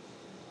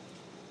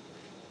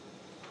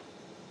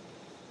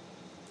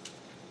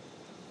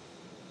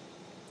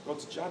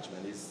 God's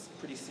judgment is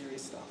pretty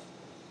serious stuff.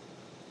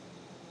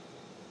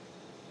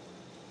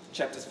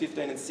 Chapters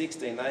 15 and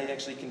 16, they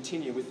actually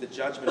continue with the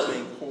judgment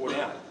being poured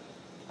out.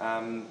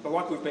 But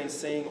like we've been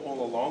seeing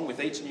all along,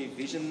 with each new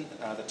vision,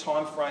 the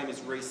time frame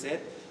is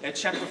reset. Now,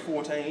 chapter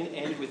 14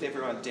 ended with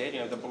everyone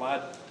dead, the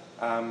blood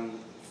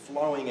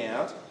flowing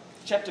out.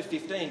 Chapter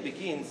 15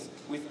 begins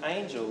with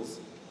angels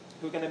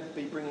who are going to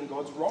be bringing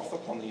God's wrath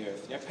upon the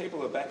earth.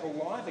 People are back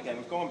alive again.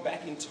 We've gone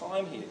back in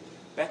time here,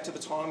 back to the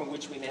time in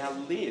which we now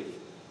live,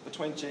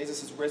 between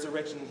Jesus'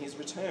 resurrection and his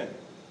return.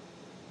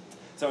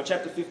 So in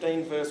chapter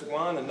 15, verse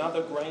 1,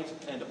 another great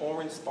and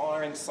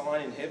awe-inspiring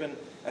sign in heaven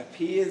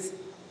appears.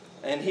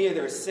 And here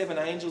there are 7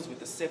 angels with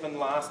the 7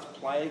 last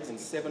plagues and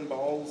 7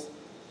 bowls.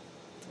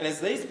 And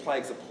as these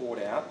plagues are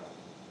poured out,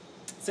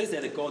 it says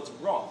there that God's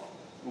wrath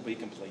will be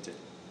completed.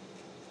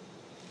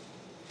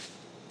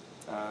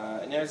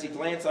 Now as you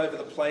glance over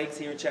the plagues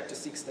here in chapter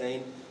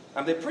 16,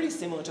 they're pretty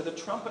similar to the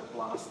trumpet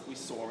blast we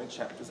saw in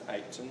chapters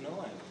 8 to 9.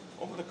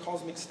 All of the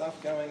cosmic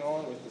stuff going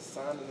on with the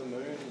sun and the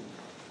moon,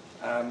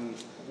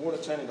 water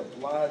turning to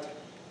blood.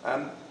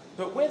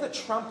 But where the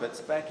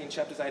trumpets back in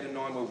chapters 8 and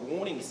 9 were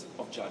warnings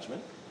of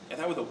judgment, and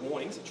they were the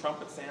warnings, the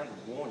trumpet sound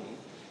of warning,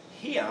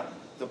 here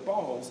the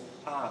bowls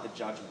are the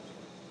judgment.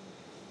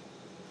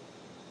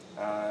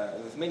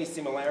 There's many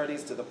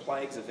similarities to the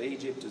plagues of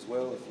Egypt as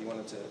well, if you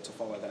wanted to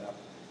follow that up.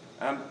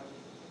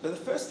 But the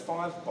first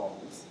 5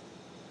 bowls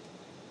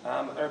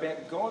are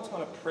about God's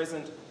kind of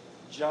present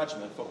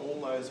judgment for all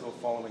those who are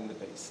following the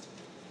beast.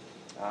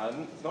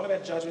 Not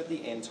about judgment at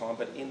the end time,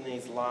 but in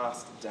these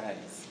last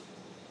days.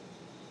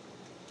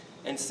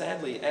 And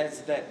sadly,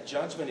 as that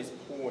judgment is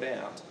poured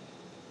out,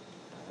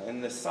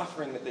 and the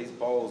suffering that these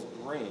bowls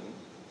bring,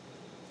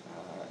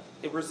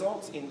 it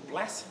results in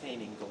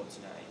blaspheming God's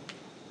name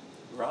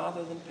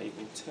rather than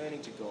people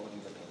turning to God in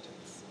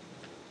repentance.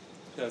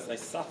 Because they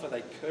suffer,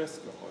 they curse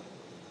God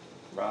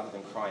rather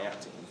than cry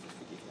out to him for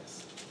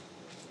forgiveness.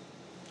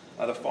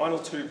 The final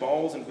 2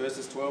 bowls in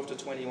verses 12 to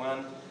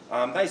 21,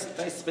 they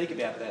speak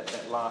about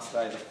that last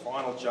day, the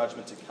final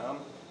judgment to come.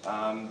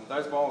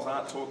 Those bowls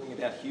aren't talking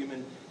about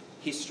human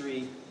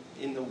history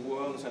in the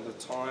world in terms of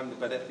time,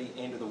 but at the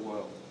end of the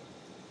world.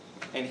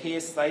 And here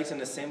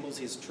Satan assembles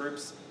his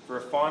troops for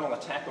a final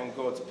attack on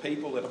God's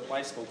people at a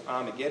place called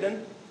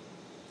Armageddon.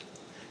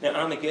 Now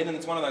Armageddon,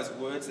 it's one of those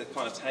words that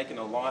kind of taken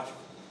a life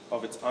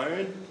of its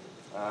own.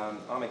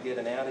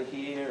 Armageddon out of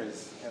here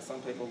is how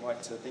some people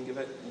like to think of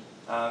it.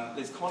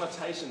 There's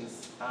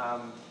connotations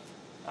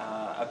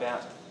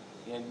about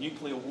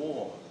nuclear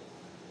war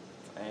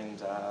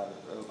and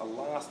a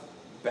last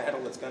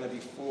battle that's going to be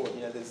fought.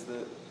 There's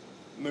the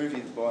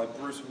movie by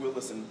Bruce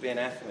Willis and Ben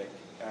Affleck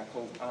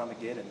called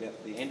Armageddon,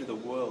 about the end of the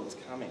world is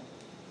coming.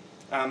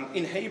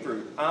 In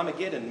Hebrew,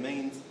 Armageddon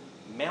means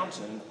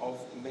mountain of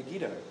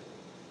Megiddo.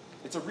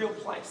 It's a real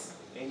place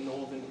in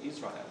northern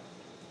Israel.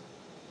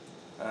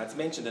 It's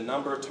mentioned a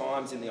number of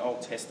times in the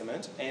Old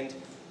Testament, and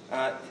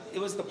it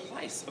was the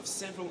place of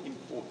several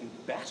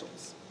important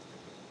battles.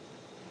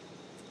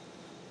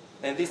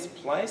 And this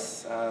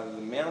place,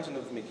 the mountain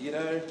of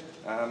Megiddo,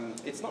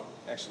 there's not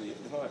actually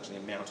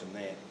a mountain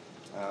there.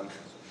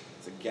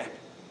 It's a gap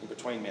in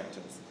between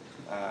mountains.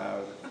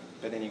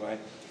 But anyway,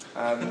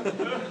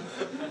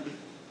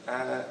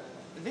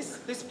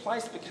 this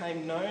place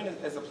became known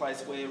as a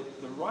place where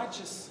the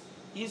righteous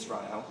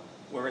Israel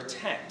were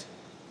attacked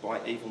by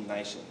evil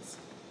nations.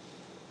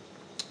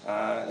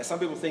 Some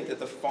people think that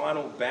the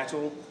final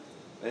battle,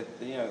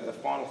 the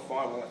final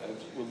fight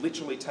will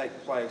literally take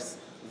place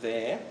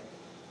there.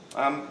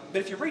 But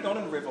if you read on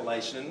in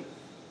Revelation,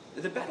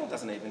 the battle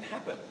doesn't even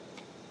happen.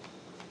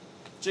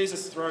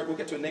 We'll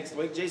get to it next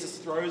week, Jesus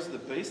throws the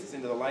beasts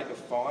into the lake of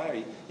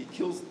fire. He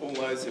kills all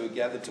those who are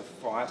gathered to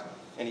fight,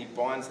 and he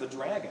binds the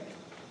dragon.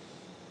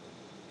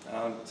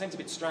 Seems a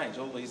bit strange,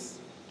 all these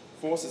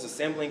forces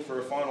assembling for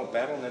a final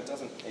battle, and it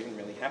doesn't even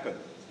really happen.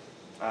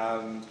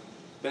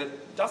 But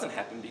it doesn't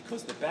happen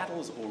because the battle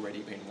has already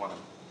been won.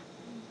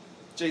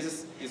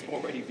 Jesus is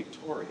already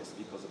victorious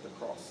because of the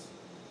cross.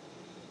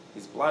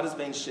 His blood has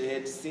been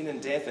shed, sin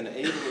and death and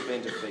evil have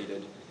been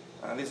defeated.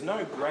 There's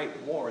no great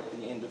war at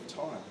the end of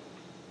time.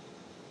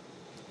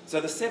 So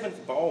the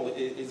 7th bowl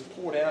is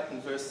poured out in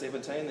verse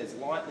 17. There's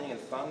lightning and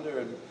thunder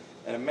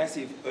and a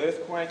massive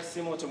earthquake,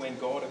 similar to when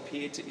God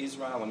appeared to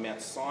Israel on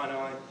Mount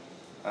Sinai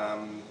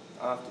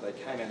after they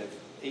came out of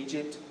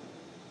Egypt.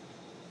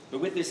 But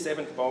with this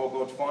seventh bowl,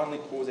 God finally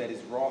pours out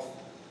his wrath,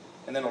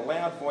 and then a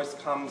loud voice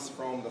comes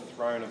from the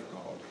throne of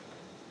God.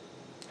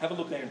 Have a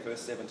look there in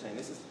verse 17.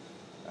 This is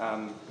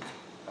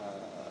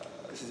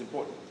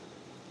important.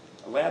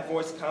 A loud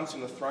voice comes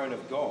from the throne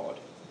of God,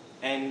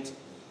 and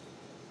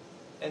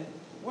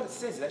what it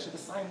says is actually the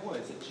same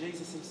words that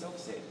Jesus himself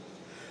said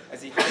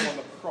as he hung on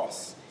the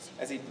cross,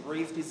 as he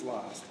breathed his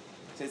last.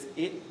 It says,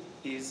 "It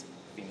is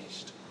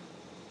finished."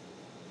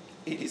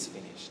 It is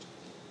finished.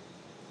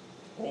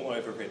 All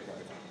over Red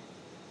Rover.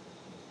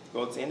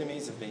 God's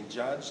enemies have been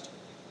judged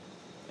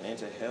and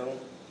enter hell.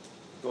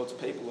 God's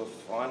people have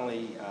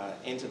finally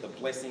entered the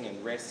blessing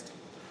and rest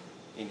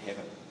in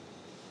heaven.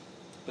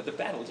 But the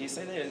battle, do you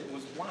see there,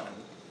 was won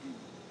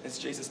as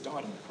Jesus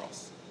died on the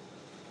cross.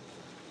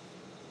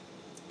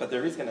 But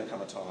there is going to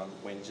come a time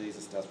when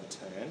Jesus does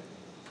return,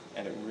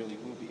 and it really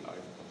will be over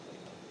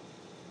completely.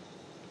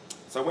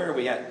 So where are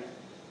we at?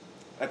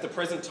 At the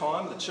present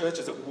time, the church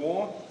is at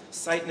war.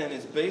 Satan and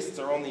his beasts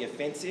are on the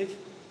offensive.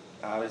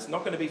 It's not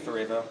going to be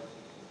forever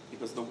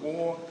because the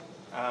war...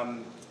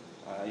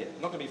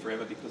 not going to be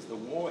forever because the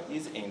war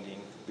is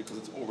ending because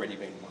it's already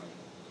been won.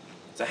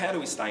 So how do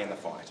we stay in the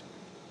fight?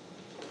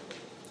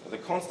 The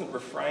constant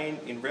refrain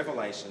in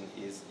Revelation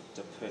is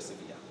to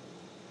persevere.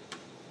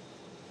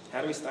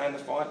 How do we stay in the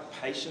fight?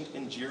 Patient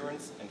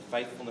endurance and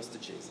faithfulness to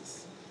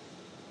Jesus.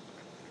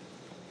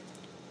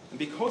 And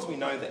because we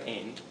know the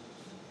end,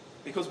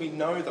 because we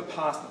know the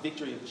past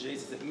victory of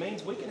Jesus, it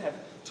means we can have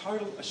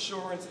total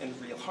assurance and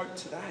real hope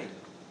today.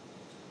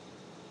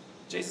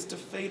 Jesus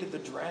defeated the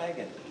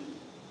dragon,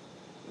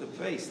 the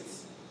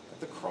beasts, at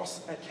the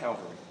cross at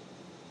Calvary.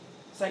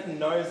 Satan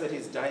knows that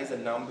his days are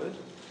numbered,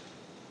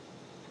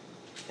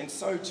 and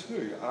so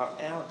too are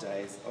our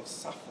days of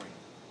suffering.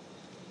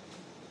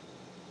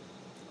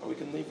 But we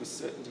can live with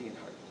certainty and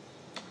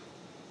hope.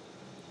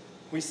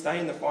 We stay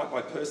in the fight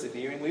by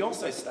persevering. We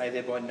also stay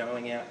there by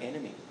knowing our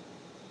enemy.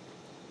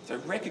 So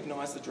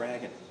recognise the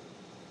dragon.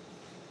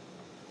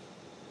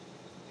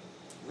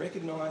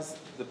 Recognise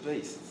the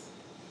beasts.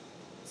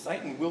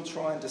 Satan will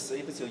try and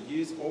deceive us. He'll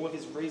use all of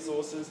his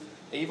resources,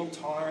 evil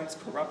tyrants,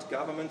 corrupt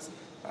governments,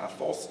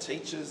 false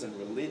teachers and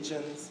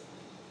religions.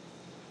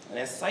 And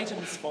our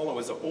Satan's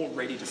followers are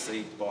already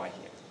deceived by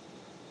him.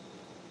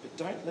 But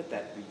don't let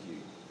that be you.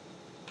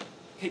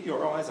 Keep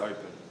your eyes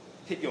open.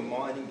 Keep your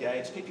mind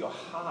engaged. Keep your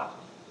heart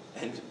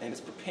and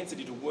its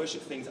propensity to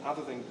worship things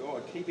other than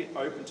God. Keep it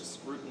open to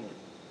scrutiny.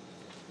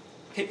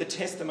 Keep the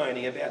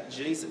testimony about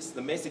Jesus,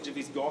 the message of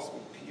his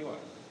gospel, pure.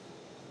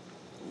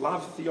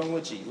 Love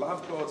theology,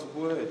 love God's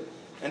word,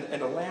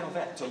 and allow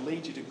that to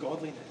lead you to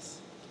godliness.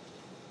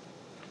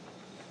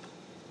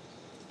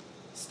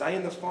 Stay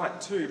in the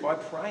fight too by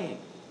praying.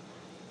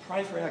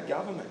 Pray for our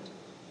government.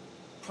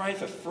 Pray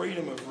for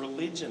freedom of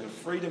religion and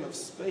freedom of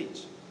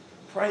speech.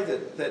 Pray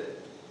that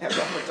our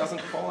government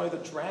doesn't follow the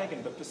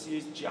dragon but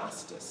pursues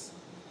justice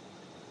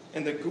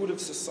and the good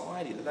of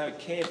society, that they would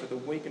care for the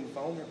weak and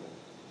vulnerable.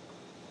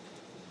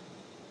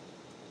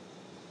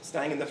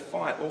 Staying in the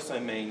fight also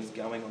means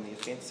going on the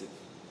offensive.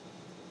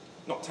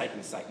 Not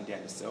taking Satan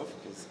down yourself,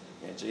 because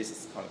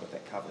Jesus kind of got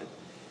that covered.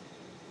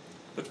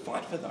 But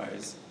fight for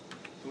those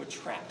who are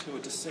trapped, who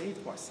are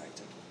deceived by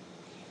Satan.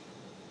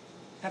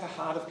 Have a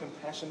heart of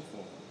compassion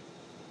for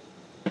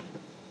them,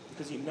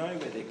 because you know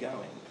where they're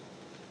going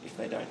if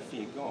they don't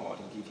fear God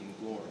and give him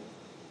glory.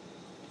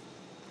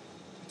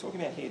 We're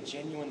talking about here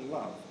genuine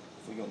love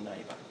for your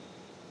neighbour.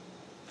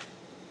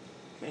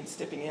 It means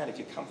stepping out of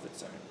your comfort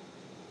zone,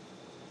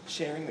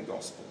 sharing the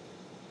gospel,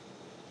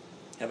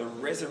 how the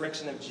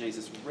resurrection of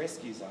Jesus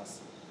rescues us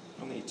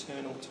from the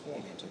eternal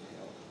torment of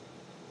hell.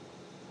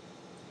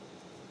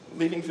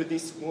 Living for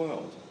this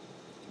world,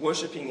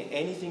 worshipping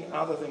anything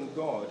other than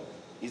God,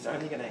 is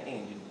only going to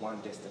end in one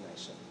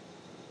destination.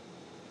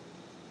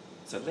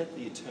 So let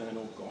the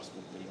eternal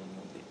gospel be on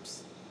your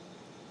lips,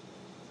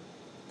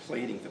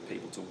 pleading for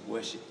people to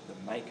worship the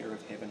maker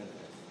of heaven and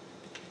earth,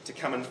 to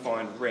come and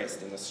find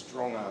rest in the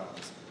strong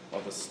arms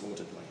of the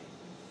slaughtered Lamb.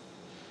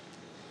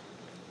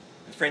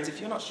 And friends, if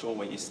you're not sure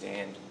where you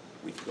stand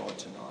with God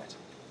tonight,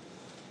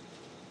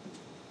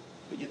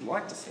 but you'd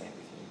like to stand with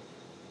him,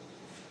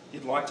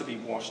 you'd like to be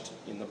washed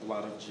in the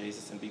blood of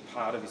Jesus and be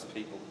part of his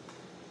people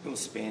who will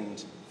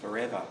spend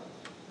forever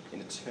in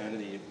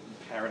eternity in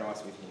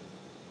paradise with him,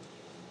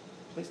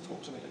 please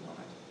talk to me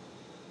tonight.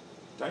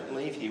 Don't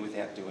leave here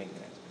without doing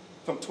that.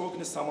 If I'm talking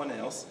to someone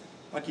else,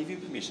 I give you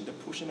permission to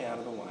push them out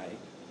of the way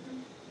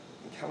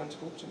and come and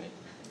talk to me.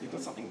 You've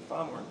got something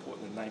far more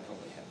important than they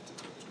probably have to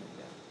talk to me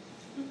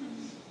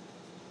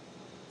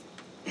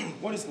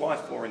about. What is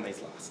life for in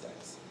these last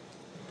days?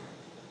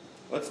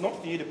 Well, it's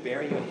not for you to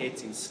bury your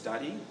heads in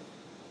study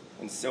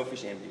and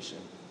selfish ambition,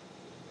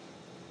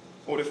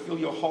 or to fill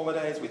your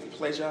holidays with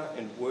pleasure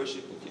and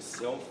worship with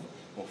yourself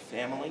or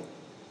family.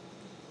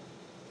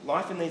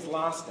 Life in these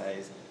last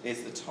days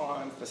is the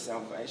time for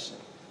salvation.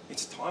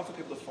 It's time for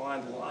people to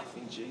find life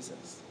in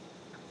Jesus.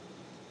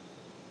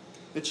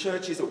 The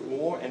church is at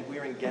war and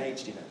we're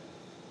engaged in it.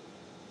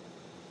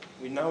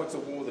 We know it's a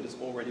war that has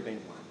already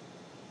been won.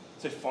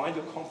 So find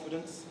your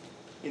confidence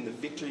in the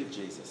victory of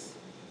Jesus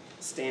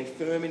Stand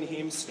firm in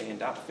him,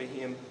 stand up for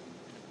him.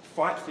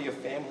 Fight for your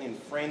family and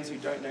friends who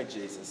don't know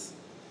Jesus.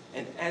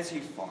 And as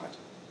you fight,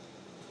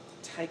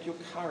 take your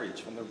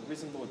courage from the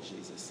risen Lord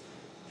Jesus,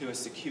 who has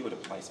secured a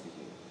place for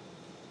you.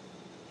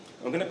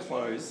 I'm going to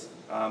close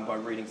by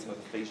reading some of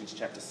Ephesians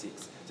chapter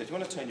 6. So if you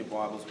want to turn your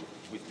Bibles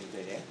with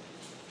me there.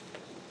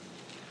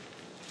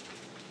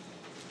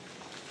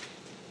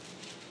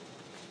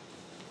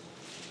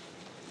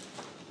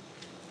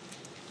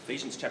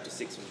 Ephesians chapter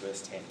 6 and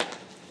verse 10.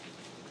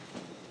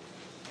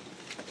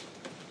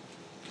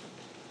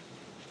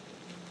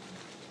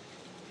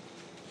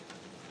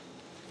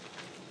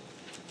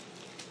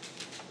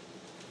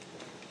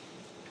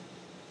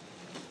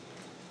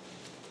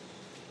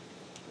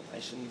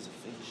 Galatians,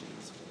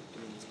 Ephesians,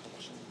 Philippians,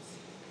 Colossians.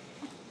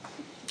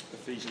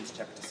 Ephesians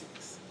chapter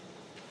 6.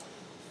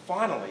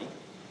 Finally,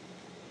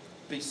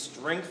 be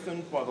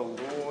strengthened by the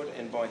Lord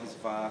and by his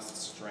vast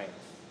strength.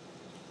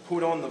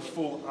 Put on the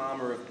full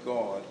armour of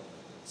God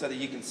so that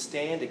you can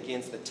stand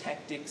against the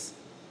tactics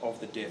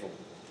of the devil.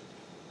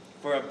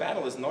 For our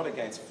battle is not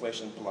against flesh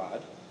and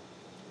blood,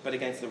 but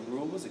against the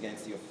rulers,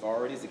 against the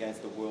authorities,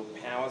 against the world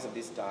powers of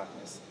this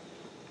darkness,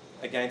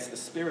 against the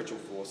spiritual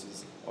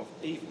forces of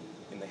evil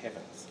in the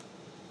heavens.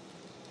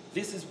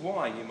 This is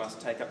why you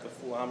must take up the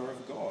full armour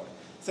of God,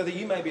 so that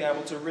you may be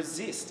able to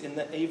resist in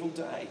the evil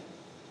day,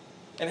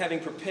 and having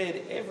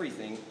prepared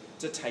everything,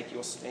 to take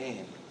your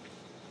stand.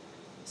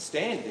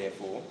 Stand,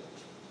 therefore,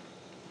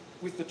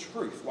 with the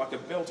truth like a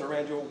belt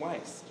around your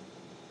waist,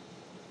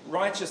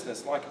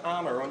 righteousness like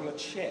armour on your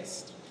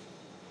chest,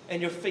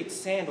 and your feet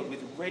sandaled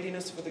with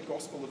readiness for the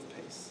gospel of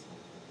peace.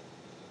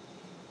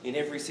 In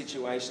every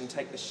situation,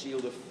 take the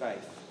shield of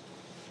faith,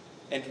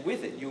 and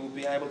with it you will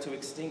be able to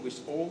extinguish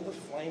all the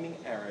flaming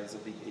arrows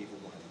of the evil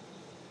one.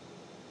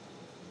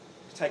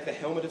 Take the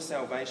helmet of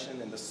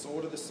salvation and the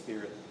sword of the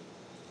Spirit,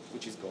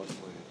 which is God's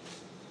word.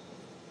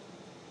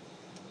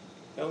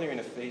 Earlier in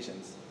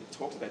Ephesians, it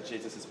talks about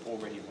Jesus has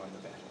already won the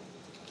battle.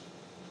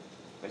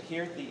 But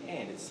here at the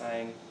end, it's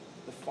saying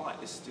the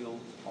fight is still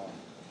on.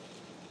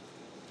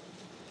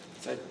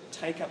 So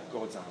take up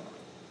God's armour.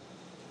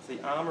 It's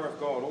the armour of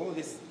God. All of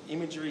this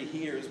imagery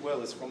here as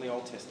well is from the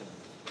Old Testament,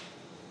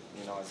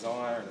 in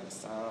Isaiah and in the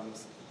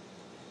Psalms.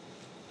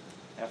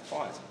 Our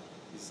fight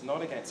is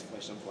not against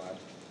flesh and blood,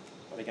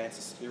 but against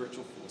the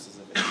spiritual forces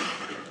of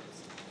evil.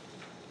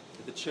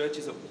 But the church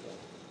is at war.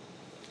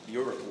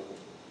 You're at war.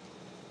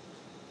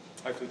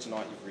 Hopefully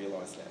tonight you've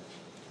realised that.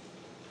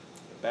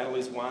 The battle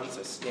is won,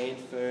 so stand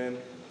firm,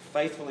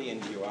 faithfully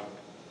endure.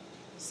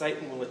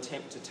 Satan will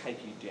attempt to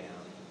take you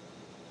down,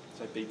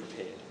 so be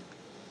prepared.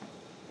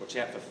 Watch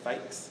out for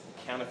fakes,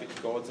 counterfeit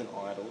gods and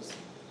idols,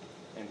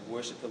 and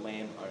worship the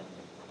Lamb only.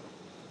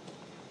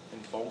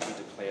 And boldly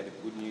declare the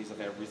good news of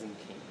our risen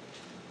King,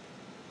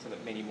 so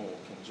that many more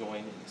can join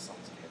in the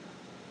songs of heaven.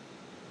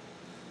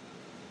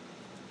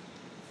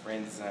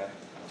 Friends,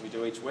 we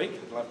do each week.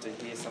 I'd love to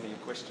hear some of your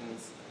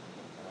questions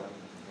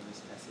in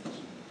this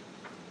passage.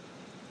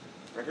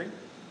 Gregory?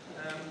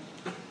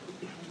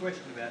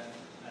 Question about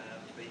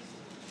Beast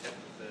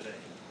chapter 13.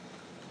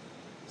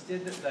 You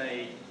said that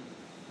they,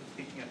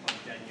 picking up on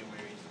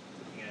January,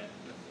 looking at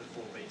the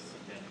four beasts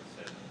in Daniel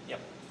 7.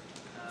 Yep.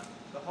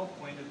 The whole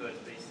point of those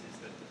beasts is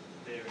that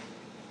they're,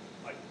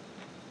 I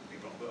could be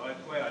wrong, but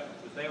the way I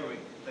took it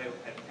was they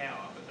had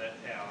power, but that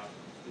power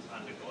was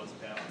under God's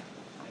power,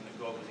 and that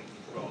God was in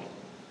control.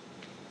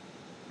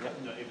 Yep.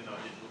 No, even though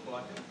it didn't look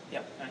like it.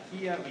 Yep.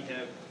 Here we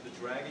have the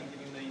dragon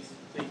giving these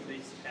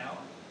beasts power.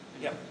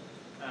 Yep.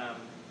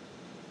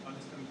 I'm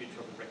just having a bit of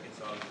trouble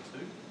reconciling the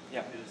two.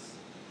 Yep. Because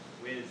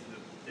where does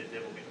the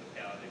devil get the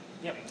power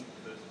they're giving in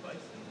the first place?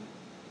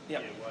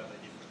 And why are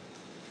they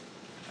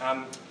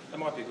different? That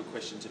might be a good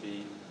question to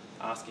be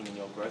asking in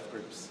your growth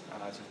groups to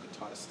look at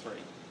Titus 3.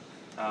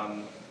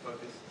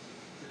 Focus.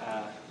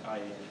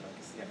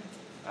 Focus, yeah.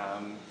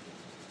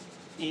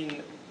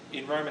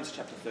 In Romans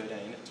chapter 13,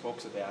 it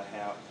talks about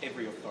how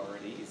every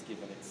authority is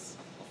given its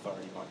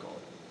authority by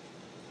God.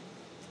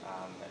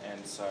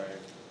 And so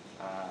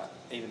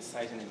even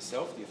Satan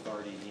himself, the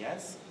authority he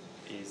has,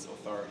 is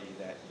authority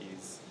that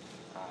is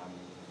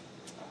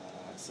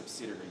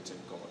subsidiary to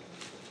God.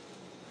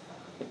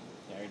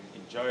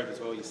 In Job as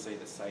well, you see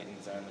that Satan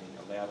is only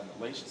allowed on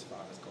the leash as far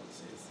as God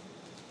says.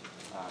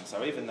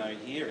 So even though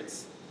here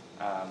it's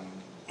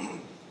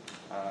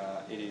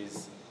it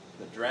is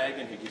the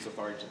dragon who gives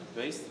authority to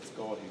the beast, it's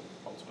God who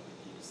ultimately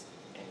gives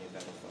any of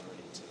that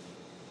authority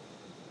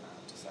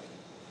to Satan.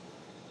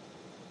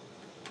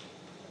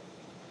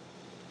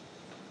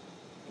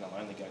 And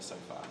I'll only go so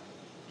far.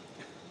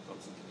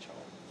 God's in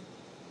control.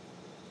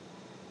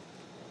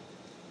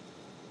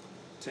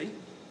 T?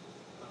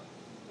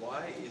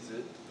 Why is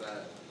it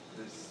that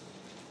this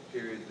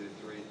period, the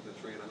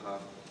three and a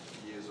half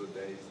years or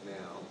days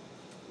now,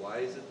 why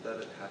is it that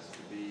it has to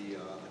be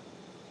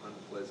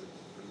unpleasant,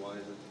 and why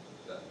is it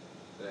that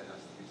there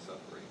has to be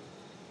suffering?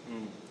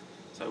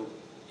 So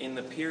in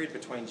the period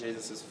between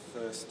Jesus'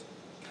 first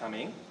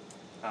coming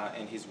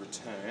and his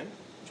return,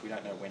 which we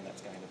don't know when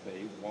that's going to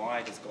be.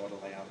 Why does God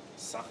allow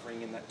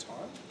suffering in that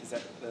time? Is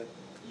that the...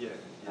 Yeah.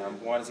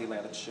 why does he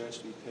allow the church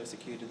to be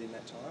persecuted in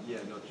that time? Yeah,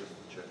 not just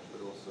the church,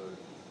 but also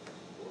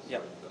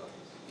Yep. the others.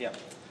 Yeah.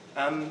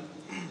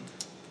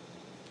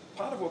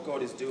 Part of what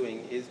God is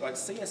doing is, like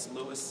C.S.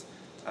 Lewis,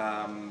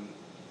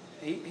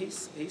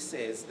 he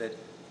says that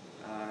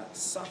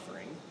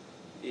suffering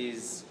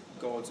is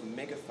God's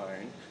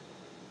megaphone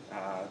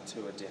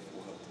to a deaf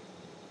world.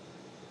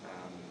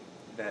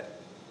 That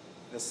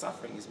the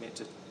suffering is meant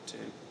to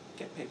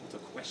get people to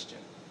question,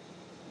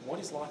 what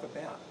is life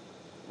about?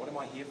 What am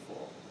I here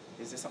for?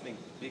 Is there something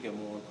bigger,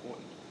 more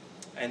important?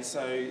 And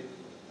so,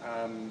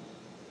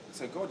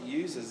 so God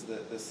uses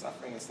the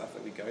suffering and stuff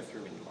that we go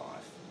through in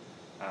life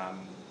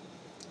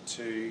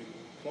to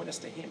point us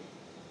to him,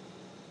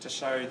 to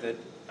show that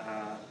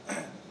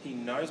he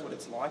knows what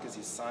it's like as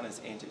his son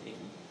has entered in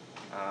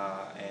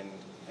and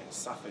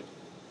suffered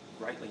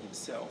greatly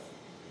himself.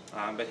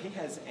 But he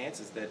has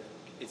answers that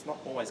it's not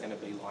always going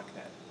to be like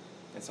that.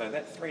 And so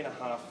that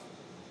 3.5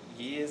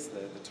 years,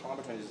 the time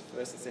between his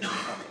first and second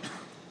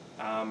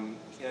coming,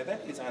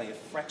 that is only a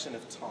fraction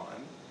of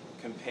time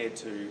compared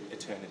to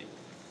eternity.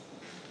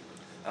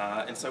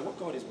 And so what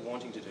God is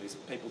wanting to do is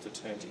people to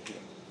turn to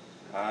him.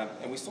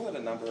 And we saw that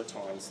a number of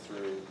times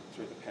through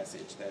the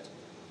passage, that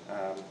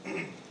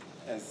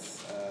as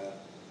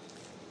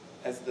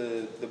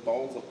the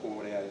bowls are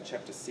poured out in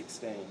chapter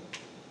 16,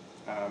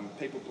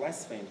 people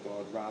blaspheme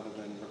God rather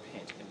than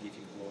repent and give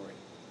him glory.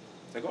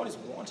 So God is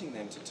wanting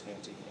them to turn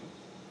to him,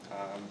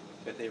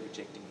 but they're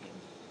rejecting him.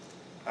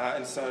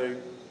 And so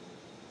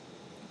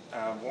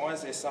why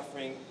is there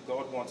suffering?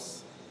 God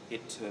wants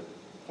it to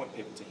point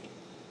people to him.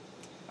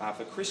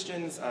 For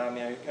Christians, go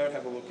and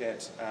have a look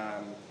at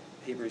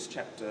Hebrews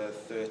chapter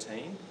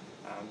 13.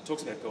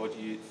 Talks about God,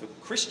 for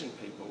Christian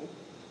people,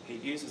 he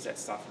uses that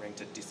suffering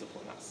to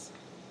discipline us,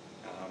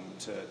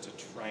 to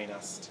train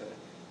us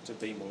to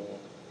be more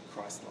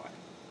Christ-like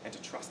and to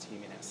trust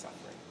him in our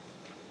suffering.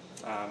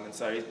 And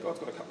so God's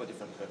got a couple of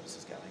different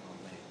purposes going on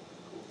there.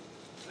 Cool.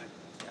 Thanks.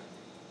 Yeah.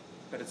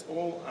 But it's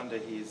all under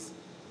his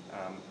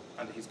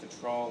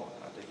control,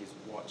 under his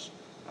watch,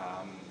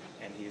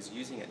 and he is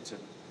using it to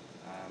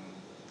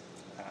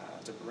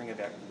bring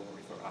about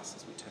glory for us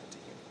as we turn to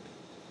him.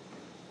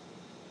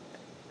 Yeah.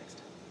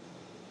 Next.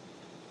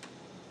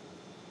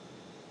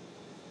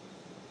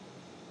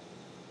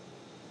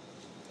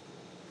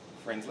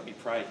 Friends, let me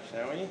pray,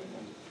 shall we?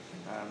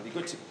 It'd be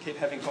good to keep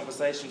having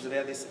conversations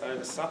about this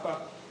over supper.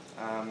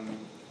 And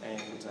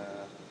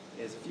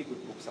there's a few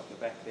good books up the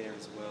back there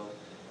as well.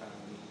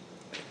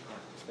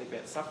 Speak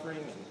about suffering,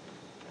 and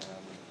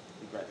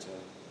it'd be great to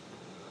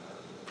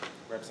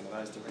grab some of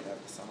those to read over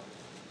the summer.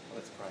 Well,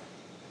 let's pray.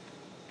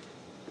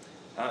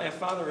 Our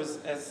Father,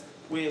 as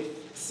we've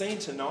seen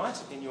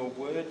tonight in your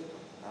word,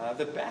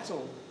 the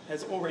battle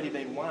has already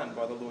been won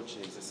by the Lord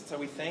Jesus. And so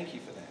we thank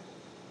you for that.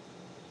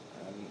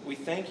 We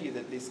thank you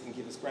that this can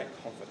give us great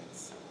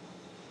confidence.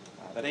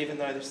 That even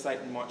though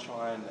Satan might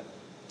try and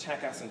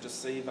attack us and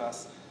deceive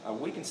us,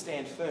 we can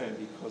stand firm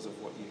because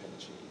of what you have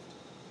achieved.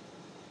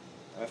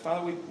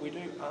 Father, we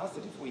do ask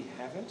that if we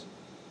haven't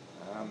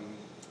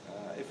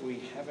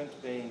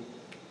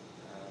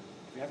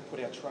put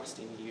our trust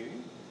in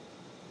you,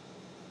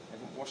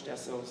 haven't washed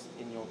ourselves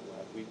in your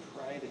blood, we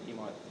pray that you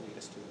might lead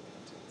us to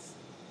repentance,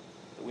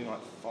 that we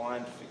might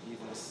find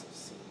forgiveness of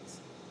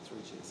sins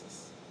through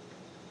Jesus.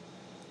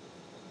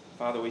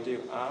 Father, we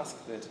do ask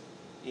that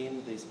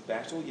in this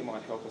battle you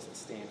might help us to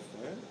stand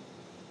firm.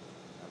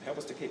 Help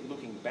us to keep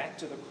looking back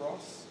to the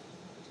cross,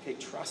 to keep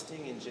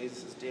trusting in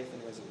Jesus' death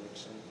and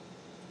resurrection,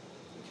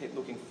 and keep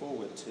looking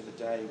forward to the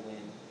day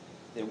when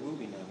there will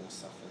be no more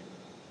suffering,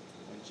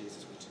 when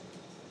Jesus returns.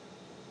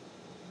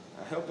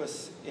 Help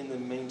us in the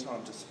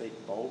meantime to speak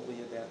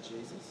boldly about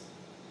Jesus.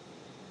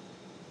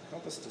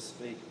 Help us to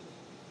speak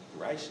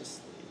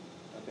graciously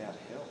about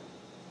hell.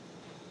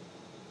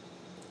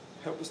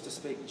 Help us to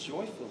speak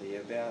joyfully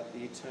about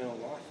the eternal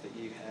life that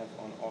you have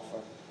on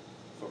offer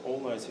for all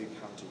those who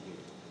come to you.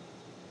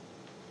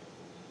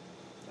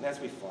 And as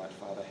we fight,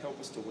 Father, help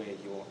us to wear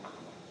your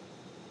armour.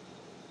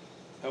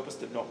 Help us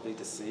to not be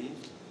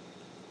deceived,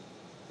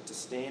 but to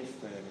stand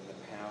firm in the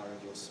power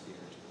of your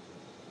Spirit,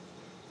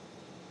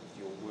 with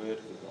your word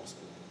of the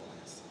gospel by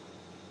us.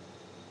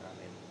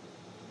 Amen.